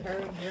don't see her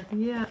in here.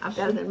 Yeah, I've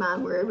got it in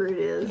mind wherever it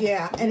is.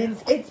 Yeah, and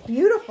it's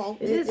beautiful.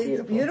 It's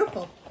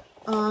beautiful.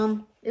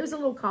 It was a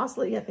little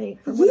costly, I think.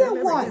 Yeah,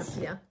 it was.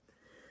 Yeah.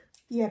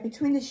 Yeah,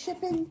 between the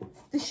shipping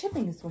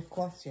is what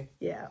costs you.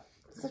 Yeah.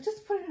 So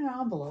just put it in an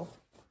envelope.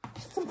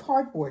 Just some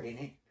cardboard in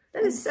it.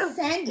 That is so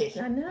sandy.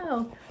 I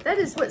know. That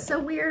is what's so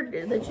weird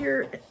that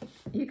you're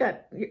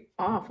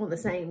off on the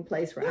same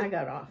place where I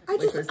got off. I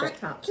which was the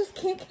top. just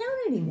can't count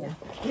anymore.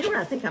 You know what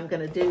I think I'm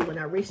going to do when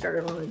I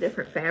restarted on a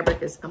different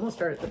fabric is I'm going to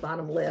start at the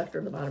bottom left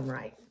or the bottom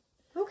right.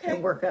 Okay.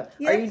 And work up.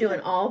 Yeah, Are you doing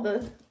all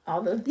the?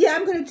 Yeah,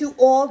 I'm going to do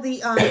all the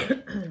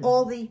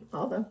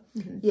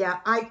Yeah,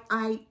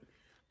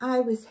 I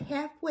was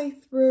halfway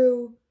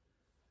through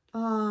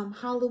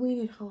Halloween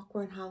at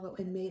Hawkworth Hollow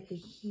and made a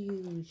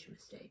huge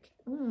mistake.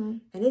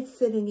 And it's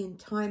sitting in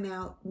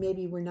timeout.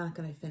 Maybe we're not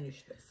going to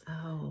finish this.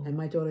 Oh. And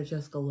my daughter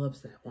Jessica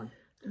loves that one.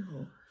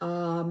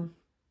 Oh.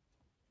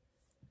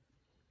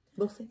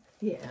 We'll see.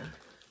 Yeah.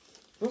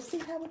 We'll see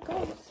how it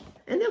goes.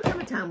 And there'll come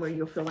a time where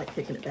you'll feel like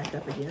picking it back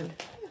up again.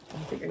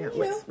 And figuring out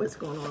what's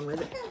going on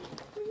with it.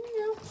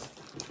 Yeah,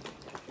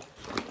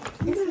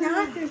 If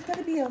not, there's going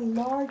to be a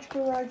large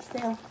garage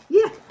sale.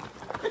 Yeah.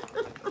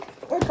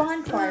 Or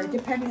bonfire,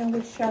 depending on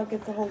which child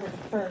gets a hold of it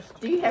first.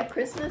 Do you have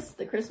Christmas?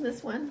 The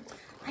Christmas one?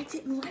 I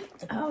didn't like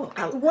it. Oh,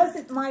 it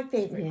wasn't my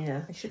favorite.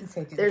 Yeah. I shouldn't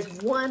say that. There's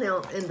one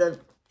out in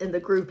the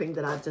grouping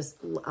that I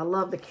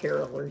love the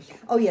carolers.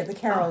 Oh yeah, the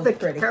carolers The are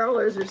pretty.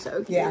 carolers are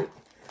so cute. Yeah.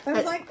 I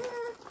was like,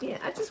 yeah,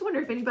 I just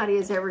wonder if anybody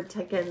has ever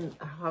taken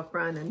a Hawk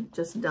Run and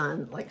just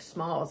done like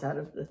smalls out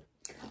of the.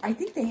 I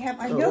think they have.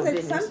 I know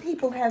that some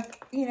people have,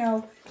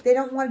 they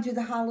don't want to do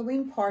the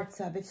Halloween parts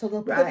of it, so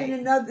they'll put in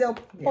another, they'll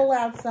pull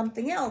out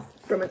something else.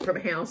 From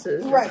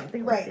houses or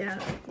something like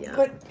that. Yeah.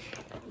 But,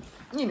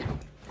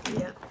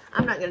 Yeah.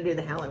 I'm not going to do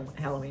the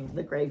Halloween,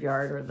 the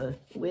graveyard or the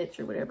witch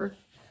or whatever.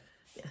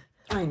 Yeah.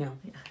 I know.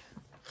 Yeah.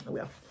 I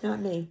will. Not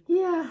me.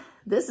 Yeah.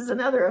 This is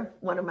another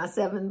one of my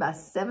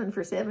 7x7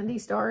 for 70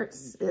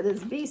 starts. It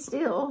is Be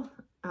Still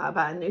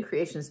by New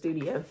Creation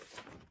Studio.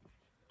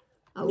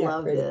 I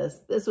love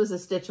this. This was a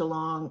stitch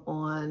along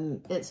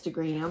on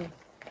Instagram.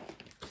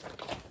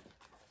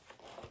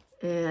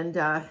 And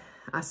I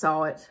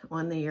saw it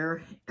on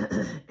there.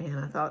 And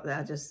I thought that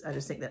I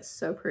just think that's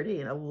so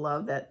pretty. And I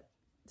love that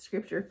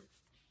scripture.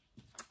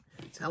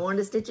 So I wanted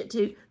to stitch it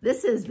too.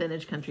 This is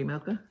Vintage Country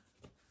Mocha.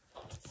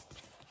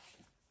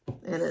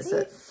 And it's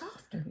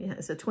softer. Yeah,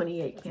 it's a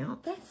 28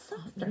 count. That's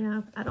softer.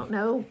 Yeah, I don't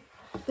know.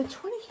 The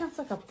 20 count's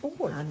like a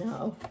board. I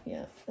know.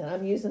 Yeah. And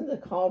I'm using the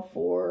called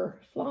for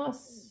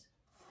floss.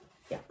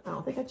 Yeah, I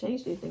don't think I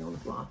changed anything on the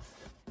floss.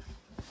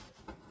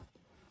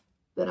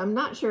 But I'm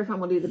not sure if I'm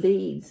going to do the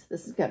beads.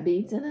 This has got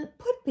beads in it.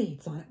 Put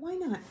beads on it. Why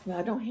not? Well,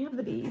 I don't have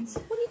the beads.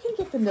 Well, you can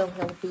get the Mill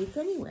Hill beads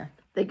anywhere.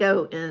 They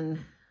go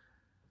in...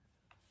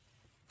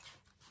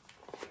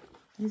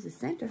 Here's the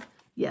center.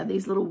 Yeah,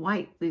 these little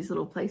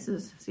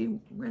places. See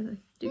where they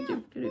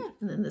do.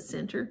 And then the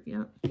center,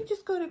 yeah. You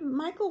just go to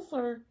Michael's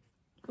or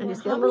and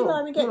just get little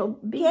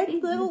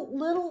beads.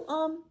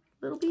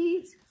 Little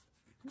beads.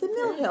 The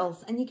Mill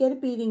Hills, and you get a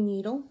beading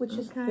needle, which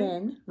is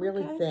thin,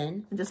 really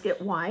thin. And just get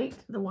the white.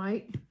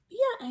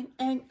 Yeah,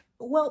 and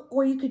well,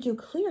 or you could do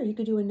clear. You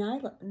could do a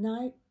Nilo.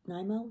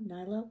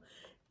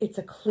 It's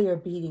a clear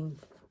beading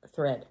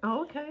thread.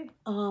 Oh, okay.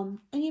 And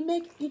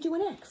you do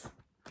an X.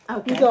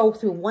 Okay. You go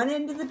through one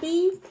end of the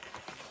bead,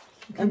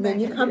 and then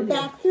you come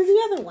back through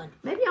the other one.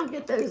 Maybe I'll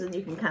get those, and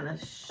you can kind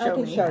of show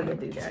me how to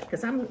do that,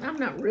 because I'm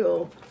not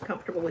real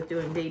comfortable with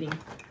doing beading.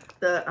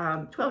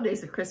 The 12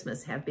 Days of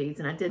Christmas have beads,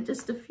 and I did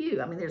just a few.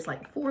 I mean, there's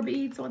like 4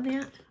 beads on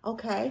that.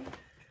 Okay.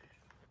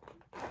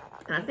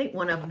 And I think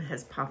one of them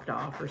has popped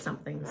off or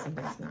something.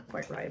 Something's not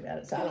quite right about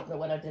it, so I don't know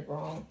what I did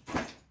wrong.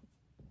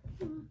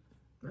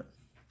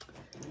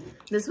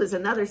 This was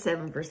another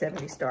 7 for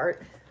 70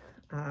 start.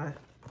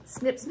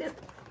 Snip, snip.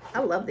 I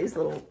love these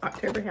little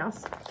October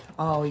house.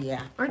 Oh,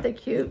 yeah. Aren't they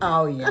cute?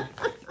 Oh, yeah.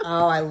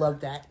 Oh, I love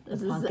that.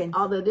 This is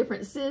all the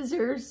different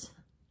scissors.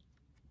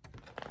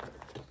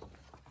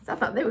 So I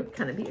thought they would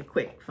kind of be a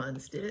quick, fun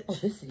stitch. Oh,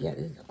 this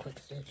is a quick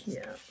stitch.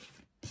 Yeah.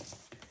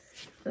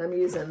 And I'm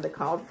using the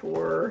called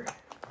for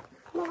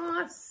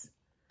floss.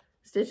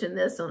 Stitching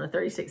this on a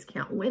 36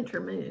 count Winter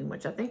Moon,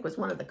 which I think was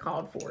one of the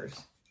called fors.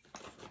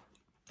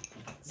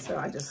 So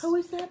I just... Who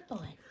is that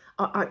by?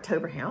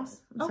 October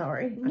House. I'm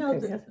sorry. No,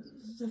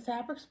 the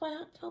fabrics by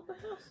October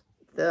House?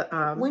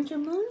 The Winter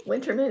Moon?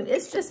 Winter Moon.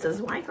 It's just a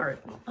Zweigart.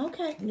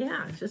 Okay.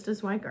 Yeah, it's just a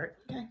Zweigart.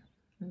 Okay.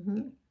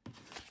 Mm-hmm.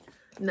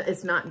 No,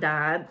 it's not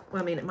dyed.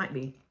 Well, I mean, it might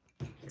be.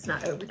 It's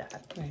not over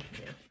dyed. Right.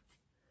 Yeah.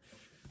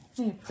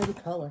 Yeah, pretty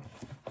color.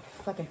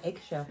 It's like an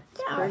eggshell.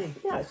 It's pretty.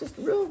 Yeah, it's just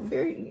real,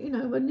 very,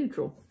 a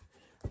neutral.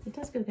 It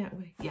does go that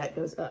way. Yeah, it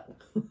goes up.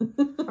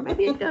 Or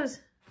maybe it goes.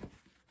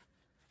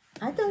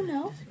 I don't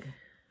know.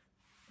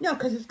 No,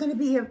 because it's going to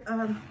be a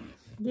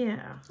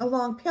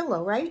long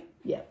pillow, right?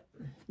 Yeah.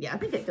 Yeah, I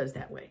think it goes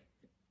that way.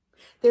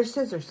 They're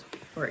scissors.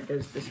 Or it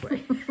goes this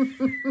way.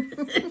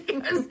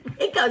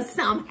 it goes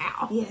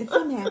somehow. Yeah,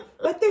 somehow.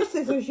 But they're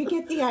scissors. You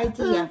get the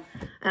idea.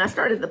 And I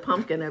started the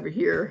pumpkin over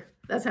here.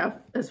 That's how,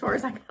 as far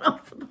as I got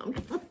off the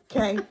pumpkin.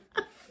 Okay.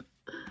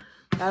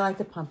 I like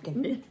the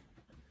pumpkin.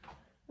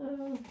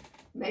 Yeah.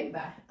 Maybe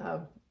by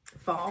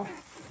fall.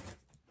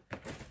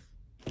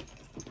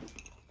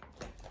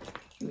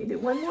 Let me do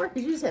one more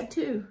because you just have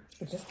two.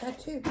 I just got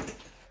two.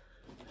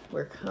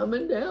 We're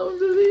coming down to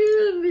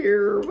the end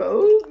here,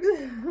 folks.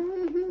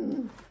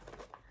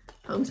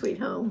 Home sweet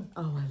home.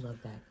 Oh, I love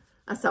that.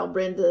 I saw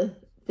Brenda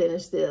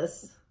finish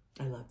this.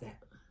 I love that.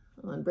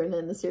 On Brenda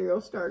and the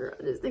Cereal Starter.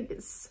 I just think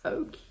it's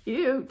so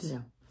cute. Yeah.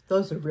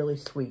 Those are really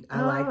sweet.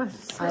 I like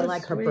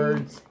her sweet.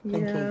 birds Yeah.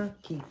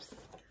 and keeps.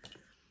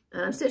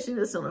 And I'm stitching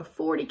this on a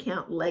 40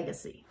 count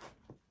Legacy.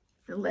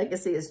 And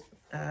Legacy is,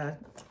 I'm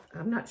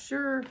not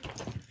sure.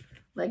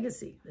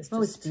 Legacy. It's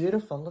just, It's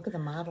beautiful. Look at the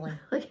modeling.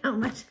 Look how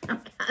much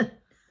I've got.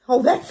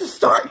 Oh, that's the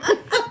start.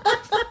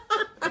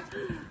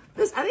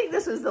 I think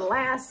this was the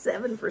last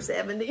 7 for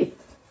 70.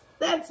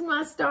 That's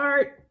my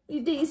start.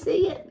 Do you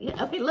see it?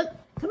 Yeah. Okay, look.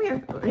 Come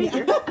here. Right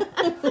here.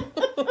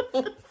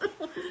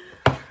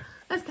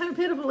 That's kind of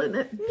pitiful, isn't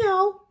it?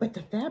 No, but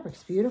the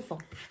fabric's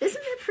beautiful.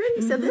 Isn't it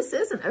pretty? So this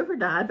isn't over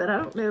dyed, but I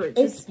don't know.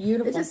 It's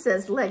beautiful. It just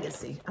says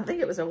Legacy. I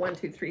think it was a 1,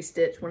 2, 3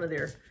 stitch, one of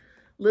their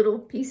little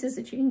pieces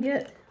that you can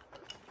get.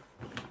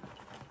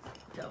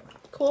 So,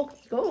 Cool.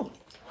 cool.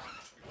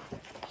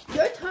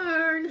 Your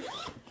turn.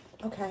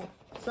 Okay.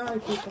 Sorry,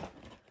 people.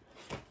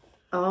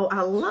 Oh,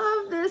 I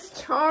love this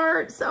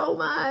chart so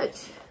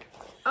much.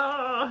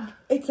 Oh,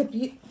 It's a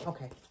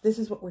okay. This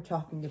is what we're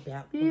talking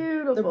about.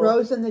 beautiful. The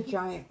rose and the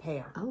giant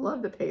pear. I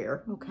love the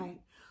pear. Okay.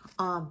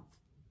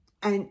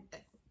 And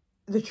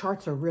the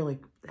charts are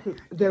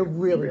they're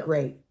really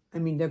great. I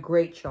mean, they're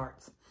great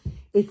charts.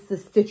 It's the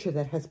stitcher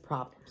that has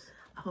problems.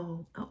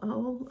 Oh,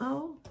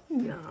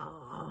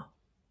 no.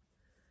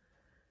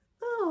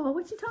 Oh,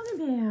 what you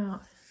talking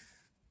about?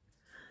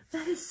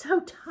 That is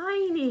so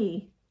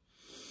tiny.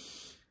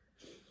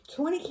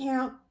 20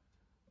 count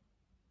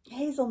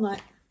hazelnut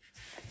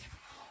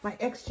by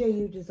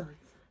XJU Designs.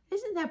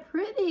 Isn't that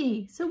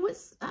pretty? So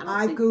what's,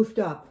 I goofed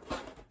up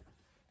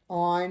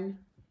on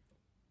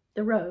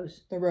the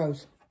rose. the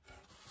rose.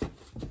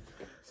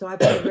 So I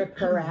got to rip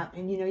her out.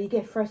 And, you know, you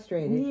get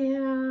frustrated.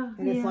 Yeah.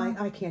 And it's like,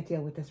 I can't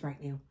deal with this right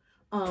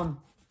now.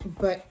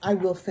 But I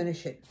will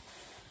finish it.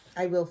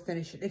 I will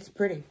finish it. It's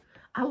pretty.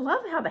 I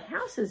love how the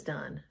house is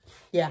done.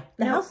 Yeah.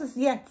 The house is,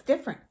 it's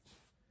different.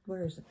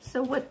 Where is it?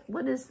 So what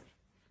is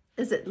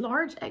it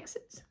large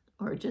exits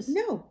or just?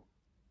 No.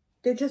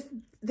 They're just,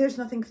 there's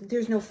nothing,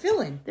 there's no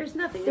filling. There's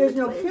nothing. There's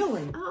no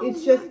filling. Oh,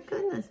 It's just my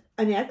goodness.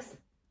 an X,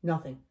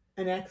 nothing.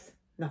 An X,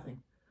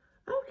 nothing.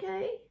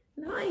 Okay.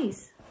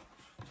 Nice.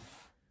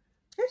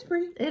 That's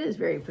pretty. It is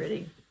very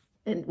pretty.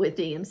 And with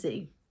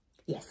DMC.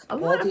 Yes. A all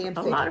lot DMC.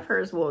 of a lot of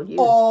hers will use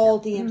all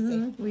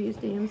DMC. We use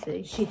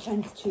DMC. She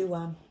tends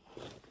to,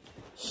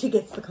 she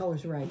gets the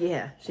colors right.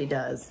 Yeah, she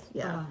does.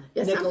 Yeah.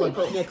 Yeah.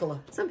 Nicola.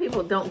 Some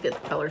people don't get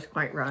the colors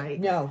quite right.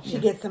 No, she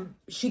gets them.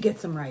 She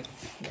gets them right.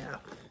 Yeah.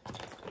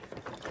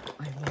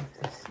 I love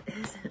this.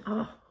 Isn't,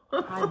 oh.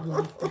 I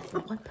love this.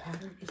 What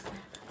pattern is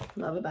that?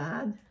 Love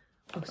Abide.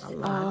 Oh, I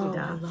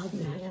love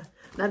that. Yeah.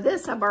 Now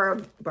this I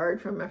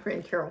borrowed from my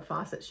friend Carol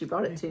Fawcett. She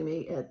brought it to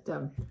me at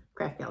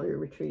Craft Gallery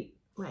Retreat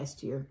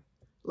last year.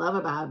 Love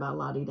Abide by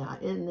Lottie Di.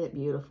 Isn't it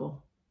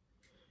beautiful?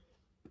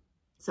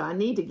 So I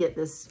need to get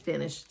this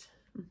finished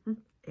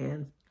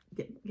and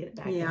get it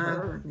back to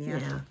her.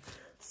 Yeah.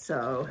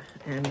 So,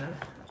 and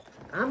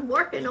I'm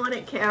working on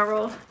it,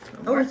 Carol.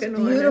 It's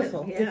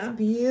beautiful. Yeah. It's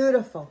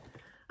beautiful.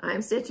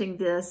 I'm stitching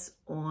this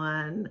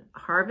on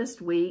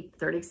Harvest Week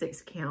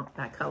 36 count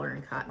by Color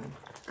and Cotton.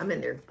 I'm in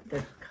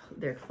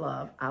their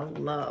club. I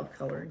love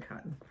Color and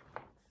Cotton.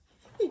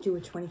 They do a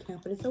 20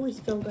 count, but it's always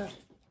filled up.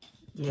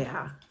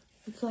 Yeah.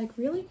 It's like,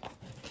 really?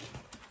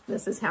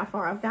 This is how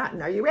far I've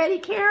gotten. Are you ready,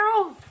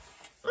 Carol?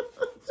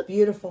 It's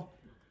beautiful.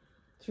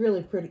 It's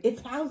really pretty.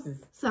 It's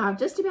houses. So I've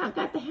just about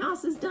got the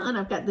houses done.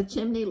 I've got the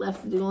chimney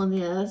left to do on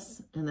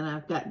this. And then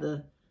I've got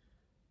the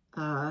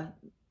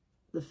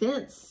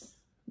fence,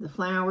 the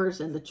flowers,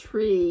 and the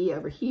tree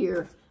over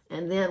here.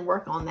 And then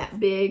work on that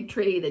big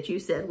tree that you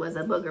said was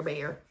a booger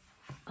bear.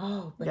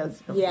 Oh,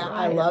 yeah,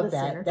 I love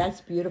that. Center.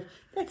 That's beautiful.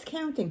 That's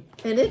counting.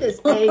 And it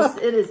is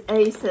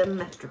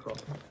asymmetrical.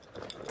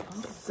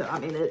 So, I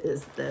mean, it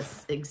is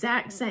this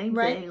exact same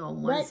thing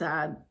on one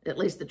side. At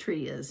least the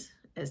tree is,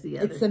 as the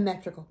other. It's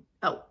symmetrical.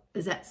 Oh,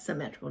 is that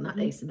symmetrical, not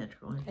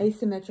asymmetrical?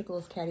 Asymmetrical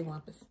is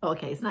cattywampus. Oh,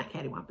 okay, it's not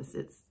cattywampus.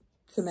 It's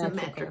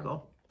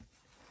symmetrical.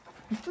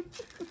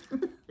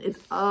 It's,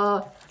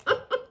 but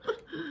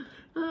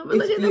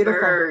look at the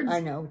birds. I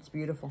know, it's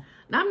beautiful.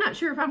 Now, I'm not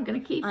sure if I'm going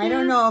to keep this. I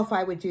don't know if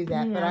I would do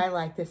that, but I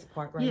like this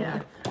part right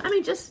here. I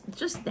mean, just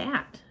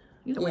that.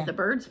 You know, with the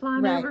birds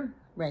flying over.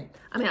 Right.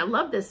 I mean, I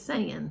love this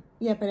saying.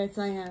 Yeah, but it's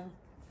like,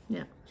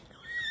 yeah.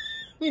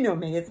 You know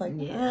me, it's like,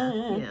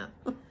 yeah.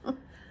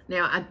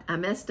 Now, I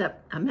messed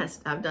up.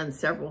 I've done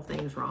several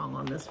things wrong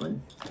on this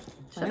one.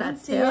 Should I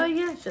tell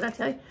you? Should I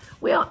tell you?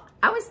 Well,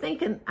 I was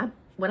thinking,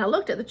 when I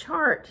looked at the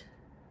chart,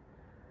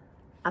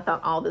 I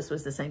thought all this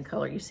was the same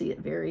color. You see it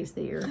varies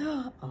there.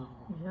 Oh.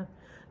 Yeah.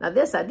 Now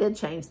this, I did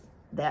change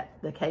the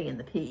K and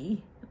the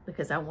P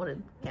because I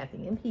wanted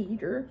Kathy and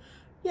Peter.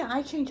 Yeah,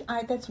 I change.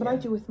 That's what I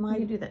do with my.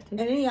 You do that too.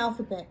 In any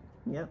alphabet.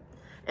 Yep.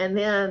 And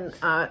then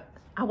I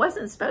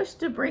wasn't supposed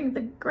to bring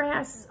the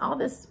grass, all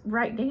this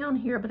right down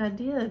here, but I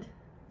did.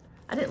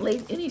 I didn't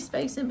leave any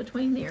space in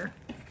between there.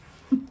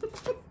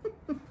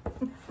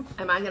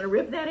 Am I going to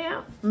rip that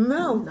out?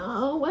 No.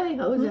 No way,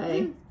 Jose.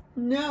 Mm-mm.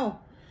 No.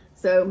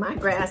 So my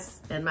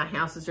grass and my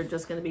houses are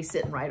just going to be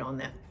sitting right on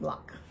that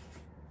block.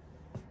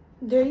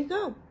 There you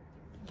go.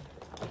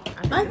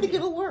 I think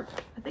it'll work.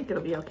 I think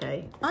it'll be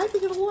okay. I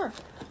think it'll work.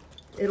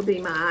 It'll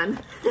be mine.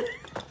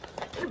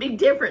 It'll be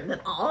different than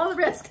all the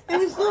rest.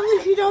 And as long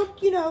as you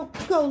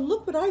don't, go,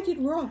 look what I did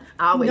wrong.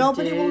 I always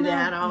do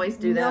that. I always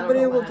do that.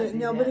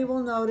 Nobody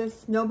will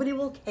notice. Nobody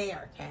will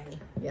care, Kathy.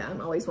 Yeah,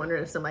 I'm always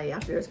wondering if somebody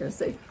out there is going to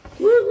say,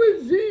 what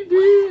was he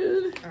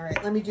doing? All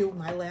right, let me do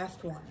my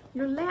last one.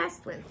 Your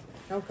last one.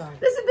 Oh, God.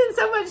 This has been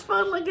so much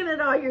fun looking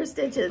at all your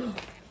stitching.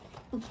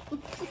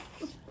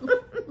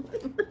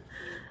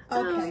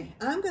 Okay,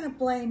 I'm going to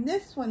blame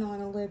this one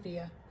on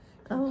Olivia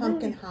from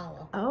Pumpkin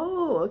Hollow.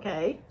 Oh,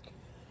 okay.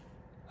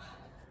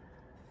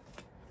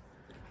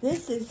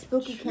 This is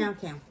Spooky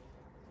Countdown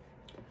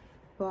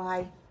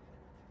by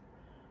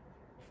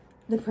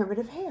The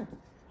Primitive Hare.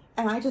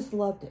 And I just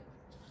loved it.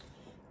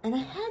 And I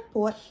had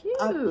bought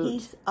a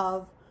piece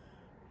of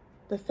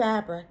the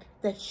fabric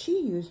that she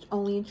used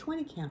only in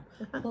 20 count.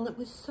 Well, it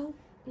was so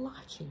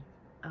blotchy.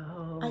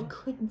 Oh. I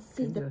couldn't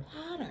see the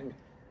pattern.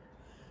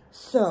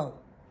 So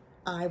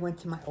I went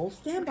to my old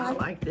standby. I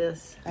like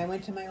this. I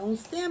went to my old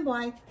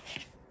standby.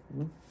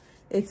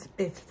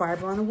 It's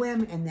fiber on a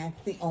whim, and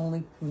that's the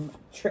only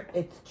trick.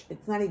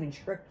 It's not even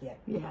trick yet.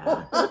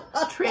 Yeah,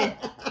 trick.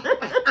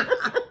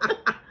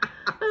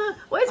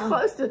 Well, it's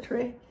close to a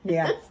trick.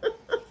 Yeah,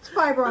 it's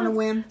fiber on a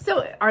whim.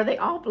 So, are they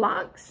all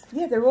blocks?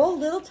 Yeah, they're all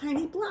little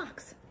tiny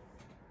blocks.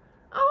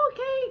 Oh,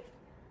 okay.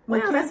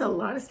 Wow, that's a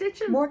lot of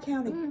stitching. More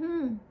counting.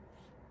 Mm-hmm.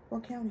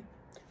 More counting.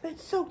 But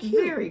it's so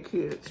cute. Very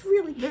cute. It's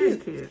really cute. Very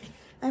cute.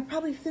 I'd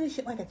probably finish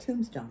it like a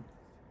tombstone.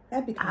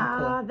 That'd be kind of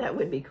cool. Ah, that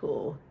would be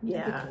cool.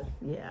 Yeah, cool.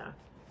 Yeah.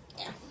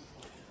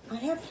 I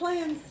have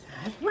plans.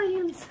 I have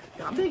plans.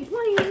 Got big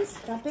plans.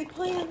 Got big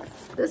plans.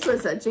 This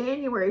was a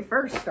January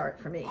 1st start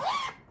for me.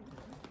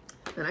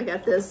 And I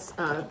got this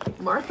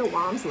Martha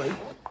Walmsley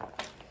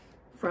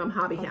from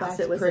Hobby House.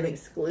 It was pretty. An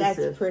exclusive.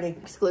 That's pretty.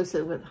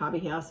 Exclusive with Hobby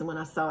House. And when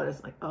I saw it,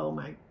 it's like, oh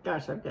my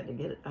gosh, I've got to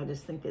get it. I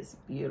just think it's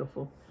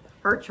beautiful.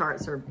 Her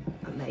charts are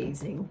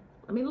amazing.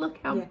 I mean, look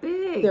how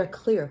big. They're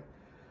clear.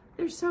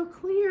 They're so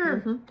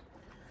clear.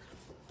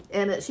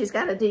 And she's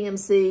got a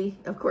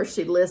DMC. Of course,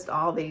 she'd list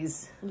all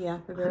these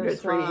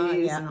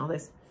 103s and all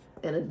this.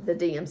 And the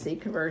DMC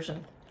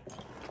conversion.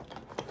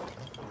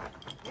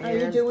 Are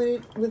you doing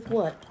it with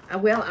what?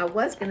 Well, I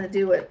was going to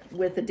do it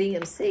with the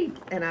DMC.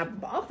 And I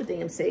bought the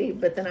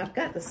DMC. But then I've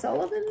got the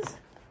Sullivans.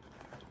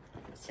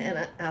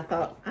 And I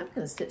thought, I'm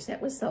going to stitch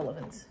that with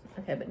Sullivans.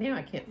 Okay, but now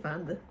I can't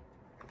find the...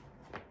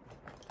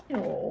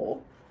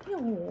 Oh.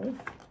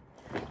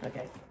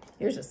 Okay,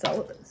 here's the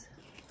Sullivans.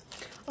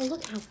 Oh,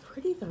 look how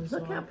pretty those are.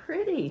 Look how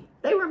pretty.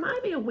 They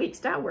remind me of Week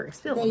Style Works.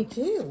 They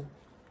do.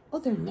 Oh,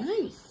 they're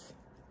nice.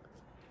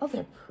 Oh,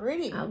 they're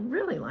pretty. I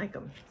really like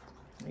them.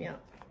 Yeah.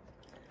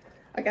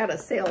 I got a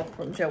sale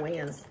from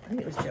Joann's. I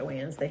think it was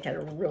Joann's. They had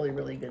a really,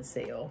 really good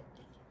sale.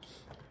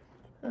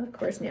 Of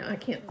course, now I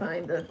can't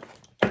find the...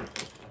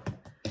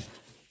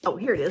 Oh,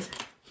 here it is.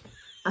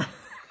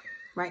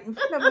 Right in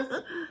front of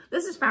us.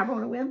 This is Fiber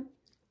on a Whim.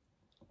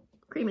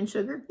 Cream and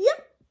sugar.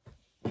 Yep.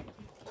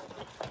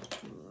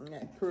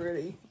 That's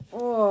pretty.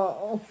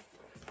 Oh.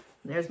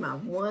 There's my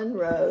one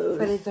rose.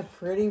 But it's a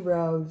pretty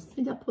rose.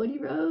 It's a pretty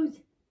rose.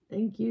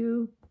 Thank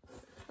you.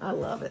 I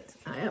love it.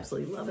 I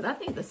absolutely love it. I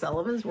think the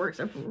Sullivans works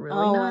up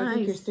really nice. I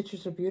think your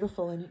stitches are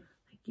beautiful in it.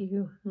 Thank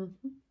you.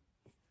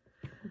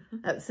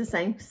 It's the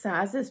same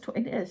size as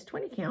 20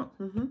 count.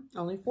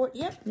 Only 4.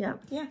 Yep.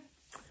 Yep. Yeah.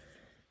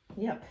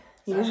 Yep.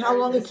 You know how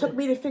long it took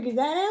me to figure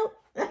that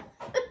out?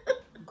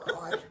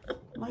 God.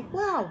 I'm like,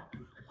 wow.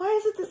 Why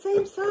is it the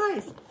same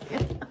size?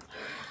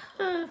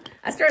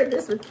 I started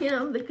this with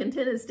Kim, the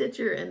Contented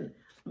Stitcher, and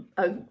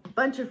a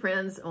bunch of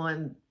friends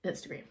on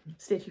Instagram,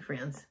 Stitchy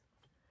Friends.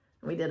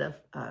 We did a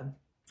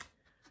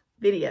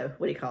video.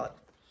 What do you call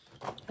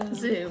it?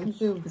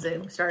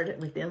 Zoom. Started it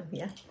with them,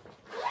 yeah.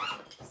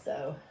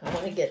 So I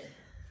want to get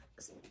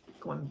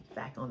going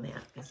back on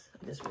that because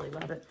I just really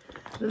love it.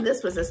 Then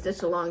this was a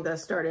stitch along that I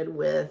started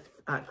with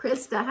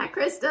Krista. Hi,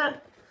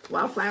 Krista.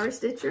 Wildflower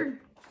Stitcher.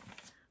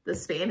 The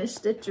Spanish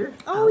Stitcher.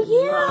 Oh,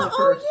 yeah.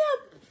 Oh, yeah.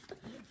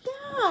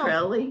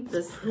 Trelly.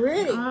 This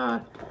pretty.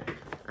 I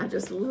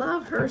just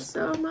love her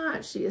so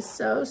much. She is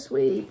so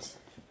sweet.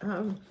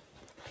 And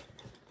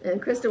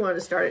Krista wanted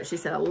to start it. She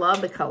said, I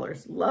love the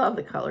colors. Love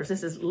the colors.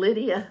 This is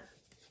Lydia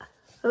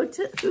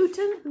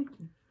Houghton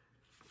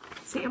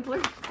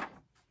sampler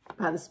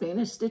by the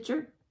Spanish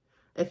Stitcher.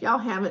 If y'all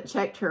haven't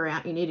checked her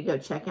out, you need to go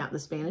check out the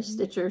Spanish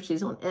Stitcher.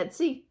 She's on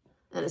Etsy,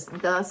 and it's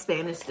the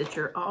Spanish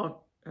Stitcher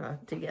all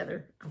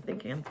together. I'm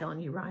thinking I'm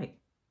telling you right.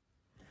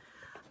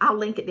 I'll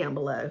link it down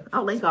below.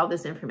 I'll link all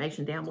this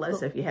information down below,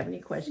 so if you have any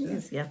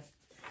questions, yeah.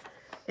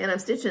 And I'm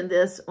stitching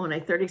this on a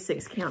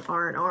 36 count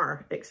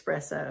R&R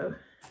espresso.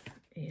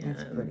 And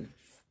that's pretty.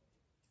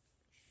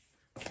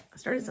 I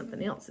started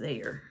something else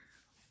there.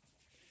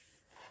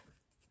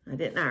 I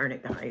didn't iron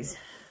it, guys.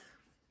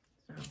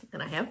 So,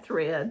 and I have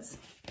threads.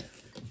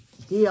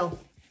 Deal.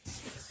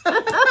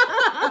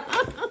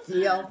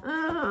 Deal.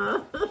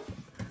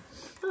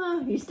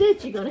 You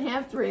stitch, you're going to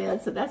have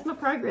threads. So that's my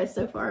progress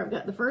so far. I've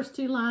got the first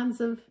 2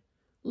 lines of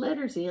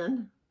letters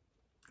in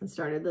and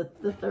started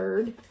the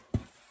third.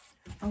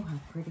 Oh, how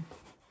pretty.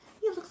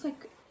 Yeah, it looks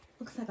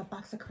like a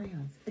box of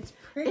crayons. It's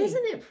pretty.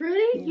 Isn't it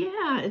pretty?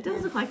 Yeah, it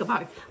does look like a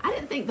box. I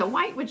didn't think the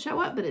white would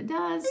show up, but it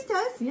does. It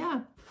does.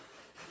 Yeah.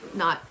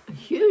 Not a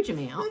huge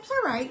amount. It's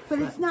all right, but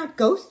it's not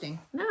ghosting.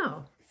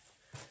 No.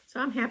 So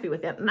I'm happy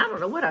with that. And I don't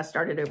know what I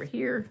started over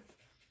here.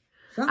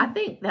 I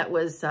think that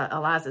was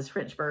Eliza's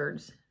French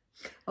birds.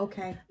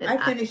 Okay. And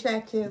I finished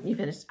that too. You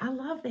finished? I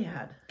love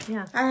that.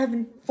 Yeah. I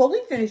haven't fully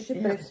finished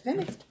it, but it's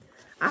finished.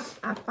 I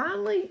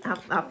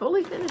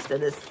fully finished it.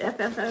 This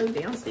FFO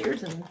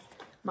downstairs in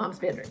Mom's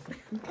bedroom.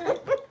 Okay.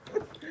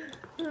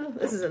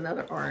 This is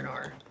another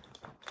R&R.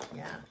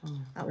 Yeah.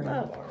 I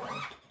love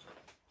R&R.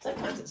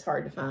 Sometimes it's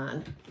hard to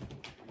find.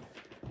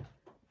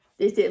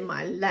 This is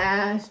my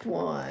last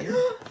one.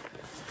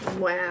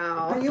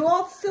 Wow. Are you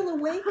all still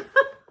awake?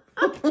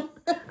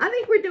 I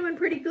think we're doing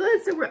pretty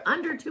good. So we're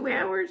under 2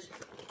 hours.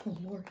 Oh,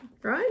 Lord.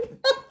 Right?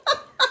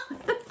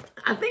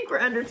 I think we're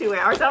under 2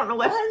 hours. I don't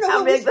know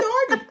how big we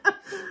started.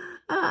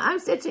 I'm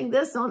stitching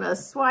this on a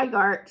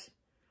Swigart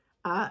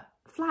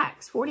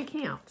flax 40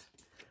 count.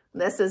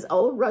 This is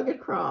Old Rugged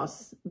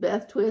Cross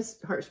Beth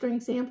Twist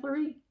Heartstring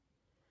Samplery.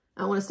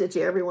 I want to stitch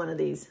every one of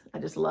these. I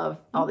just love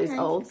all these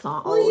old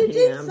songs. Well, you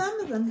did some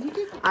of them. You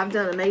did. I've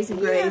done Amazing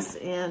Grace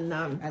and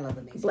I love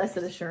Amazing Blessed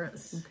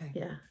Assurance. Okay.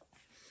 Yeah.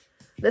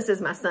 This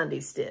is my Sunday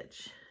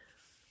stitch.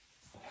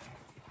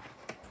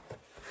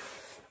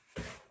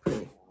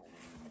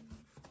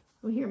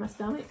 We hear my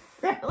stomach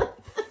rattling.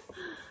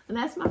 And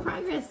that's my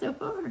progress so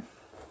far.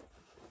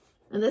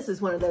 And this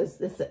is one of those,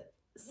 this is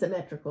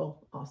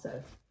symmetrical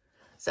also.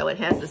 So it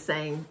has the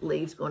same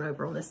leaves going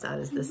over on this side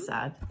as this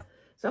side.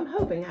 So I'm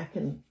hoping I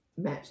can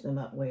match them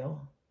up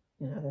well.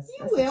 You know,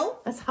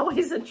 that's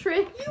always a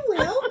trick. You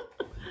will.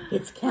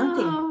 It's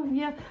counting. Oh,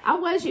 yeah. I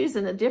was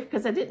using a different,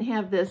 because I didn't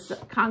have this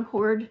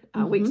Concord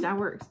Weeks Dye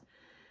Works.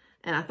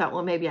 And I thought,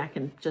 well, maybe I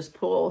can just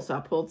pull. So I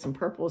pulled some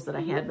purples that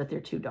I had, but they're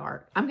too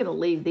dark. I'm going to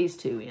leave these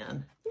 2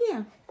 in.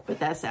 Yeah. But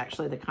that's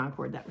actually the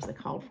Concord. That was the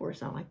called for,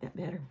 so I like that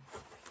better.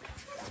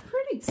 That's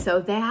pretty.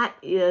 So that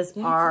is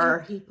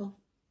our people.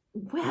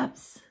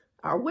 WIPs.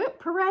 Our WIP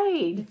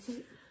Parade.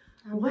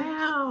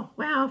 Wow.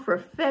 Wow. For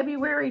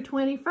February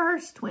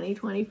 21st,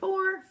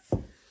 2024.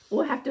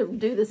 We'll have to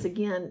do this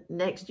again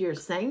next year,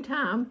 same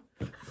time.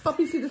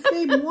 Probably see the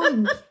same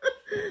ones.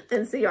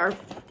 And see our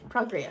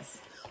progress.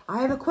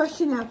 I have a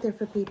question out there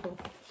for people.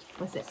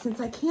 What's it? Since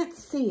I can't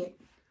see it,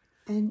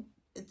 and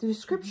the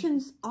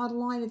descriptions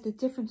online at the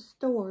different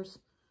stores,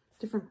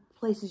 different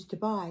places to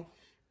buy,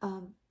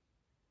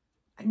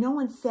 no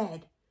one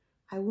said,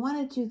 I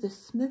want to do the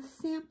Smith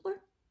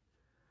sampler.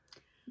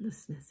 The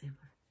Smith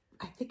sampler.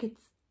 I think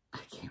it's,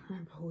 I can't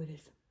remember who it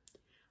is.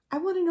 I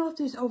want to know if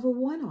there's over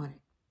 1 on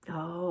it.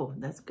 Oh,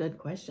 that's a good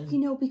question. You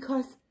know,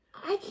 because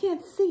I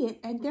can't see it,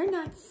 and they're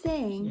not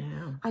saying,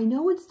 I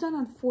know it's done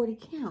on 40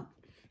 count.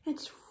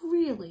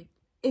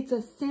 It's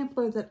a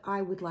sampler that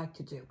I would like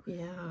to do.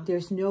 Yeah.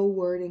 There's no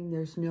wording,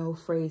 there's no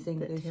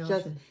phrasing.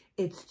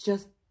 It's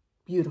just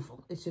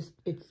beautiful. It's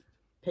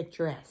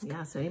picturesque.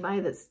 Yeah, so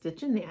anybody that's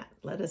stitching that,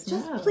 let us know.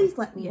 Just please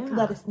let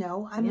us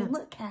know. I mean,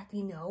 let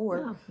Kathy know,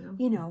 or,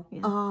 you know,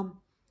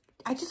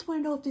 I just want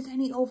to know if there's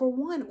any over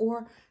 1,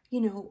 or, you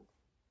know,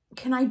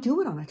 can I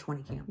do it on a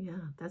 20 count? Yeah,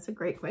 that's a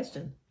great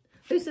question.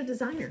 Who's the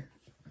designer?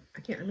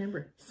 I can't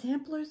remember.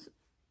 Samplers.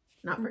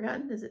 Not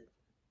Forgotten, is it?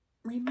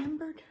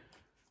 Remembered.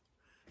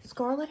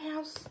 Scarlet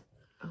House.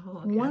 Oh,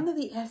 okay. One of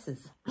the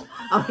S's.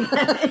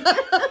 Okay.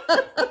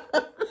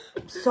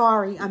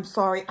 I'm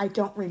sorry. I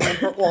don't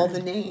remember all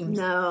the names.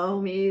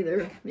 No, me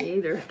either. Me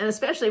either. And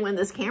especially when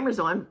this camera's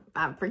on,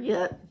 I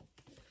forget.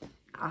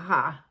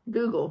 Aha.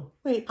 Google.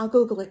 Wait, I'll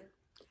Google it.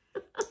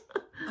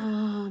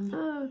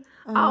 I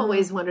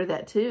always wonder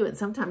that too. And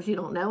sometimes you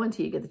don't know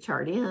until you get the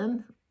chart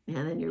in.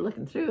 And then you're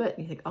looking through it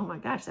and you think, oh my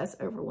gosh, that's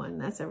over 1.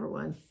 That's over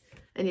 1.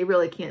 And you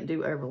really can't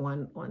do over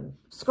 1 on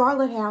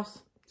Scarlet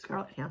House.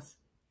 Scarlet House.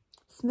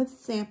 Smith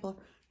sampler,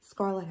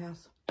 Scarlet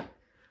House.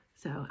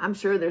 So I'm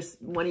sure there's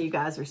one of you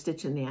guys are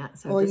stitching that.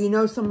 So or you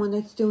know someone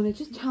that's doing it.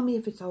 Just tell me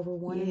if it's over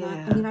 1 or not.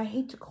 I mean, I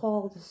hate to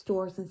call the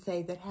stores and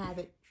say that have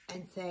it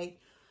and say,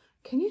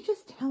 can you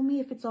just tell me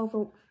if it's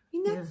over?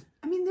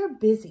 I mean, they're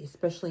busy,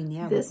 especially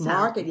now with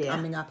market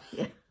coming up.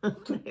 Yeah.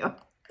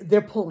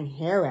 They're pulling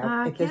hair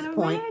out at this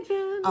point.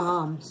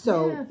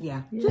 So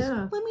just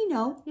let me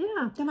know.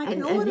 Yeah. Then I can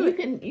and order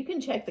it. you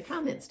can check the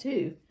comments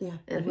too. Yeah.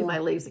 And if anybody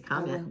leaves a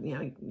comment, you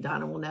know,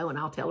 Donna will know, and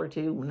I'll tell her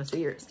too when I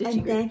see her at Stitching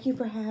And thank you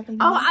for having me.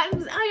 Oh,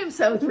 I am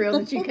so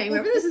thrilled that you came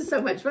over. This is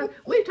so much fun.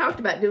 We've talked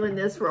about doing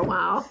this for a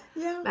while.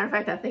 Yeah. Matter of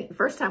fact, I think the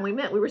first time we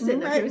met, we were sitting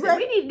there and we said,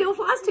 we need to do a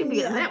FlossTube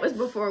together. And that was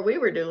before we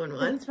were doing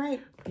one. That's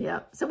right.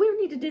 Yeah. So we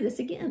need to do this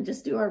again.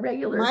 Just do our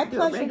regular. My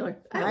pleasure.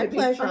 That My would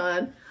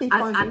pleasure. be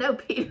fun. I know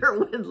Peter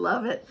would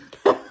love it.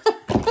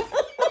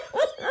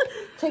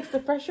 Takes the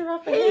pressure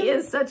off of He him.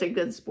 is such a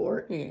good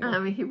sport. Yeah. I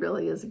mean, he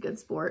really is a good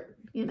sport,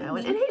 you know,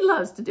 and he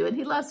loves to do it.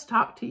 He loves to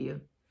talk to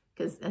you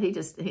because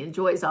he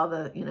enjoys all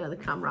the, you know, the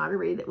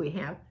camaraderie that we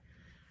have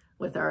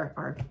with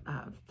our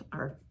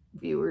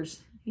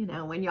viewers, you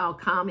know, when y'all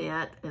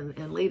comment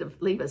and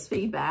leave us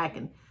feedback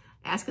and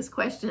ask us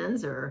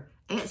questions or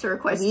answer a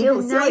question,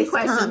 still silly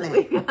question that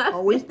we got.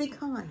 Always be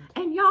kind.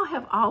 And y'all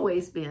have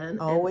always been.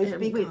 Always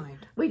be kind.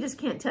 We just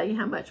can't tell you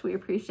how much we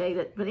appreciate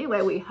it. But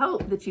anyway, we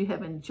hope that you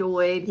have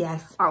enjoyed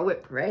our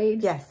WIP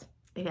Parade. Yes.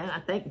 And I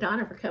thank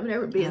Donna for coming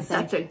over, being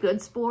such a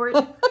good sport.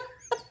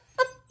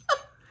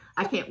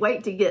 I can't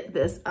wait to get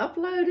this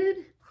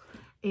uploaded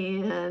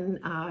and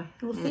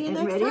we'll see you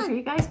next ready time. for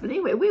you guys. But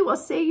anyway, we will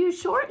see you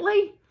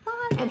shortly.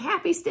 Bye. And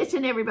happy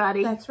stitching,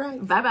 everybody. That's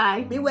right.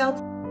 Bye-bye. Be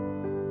well.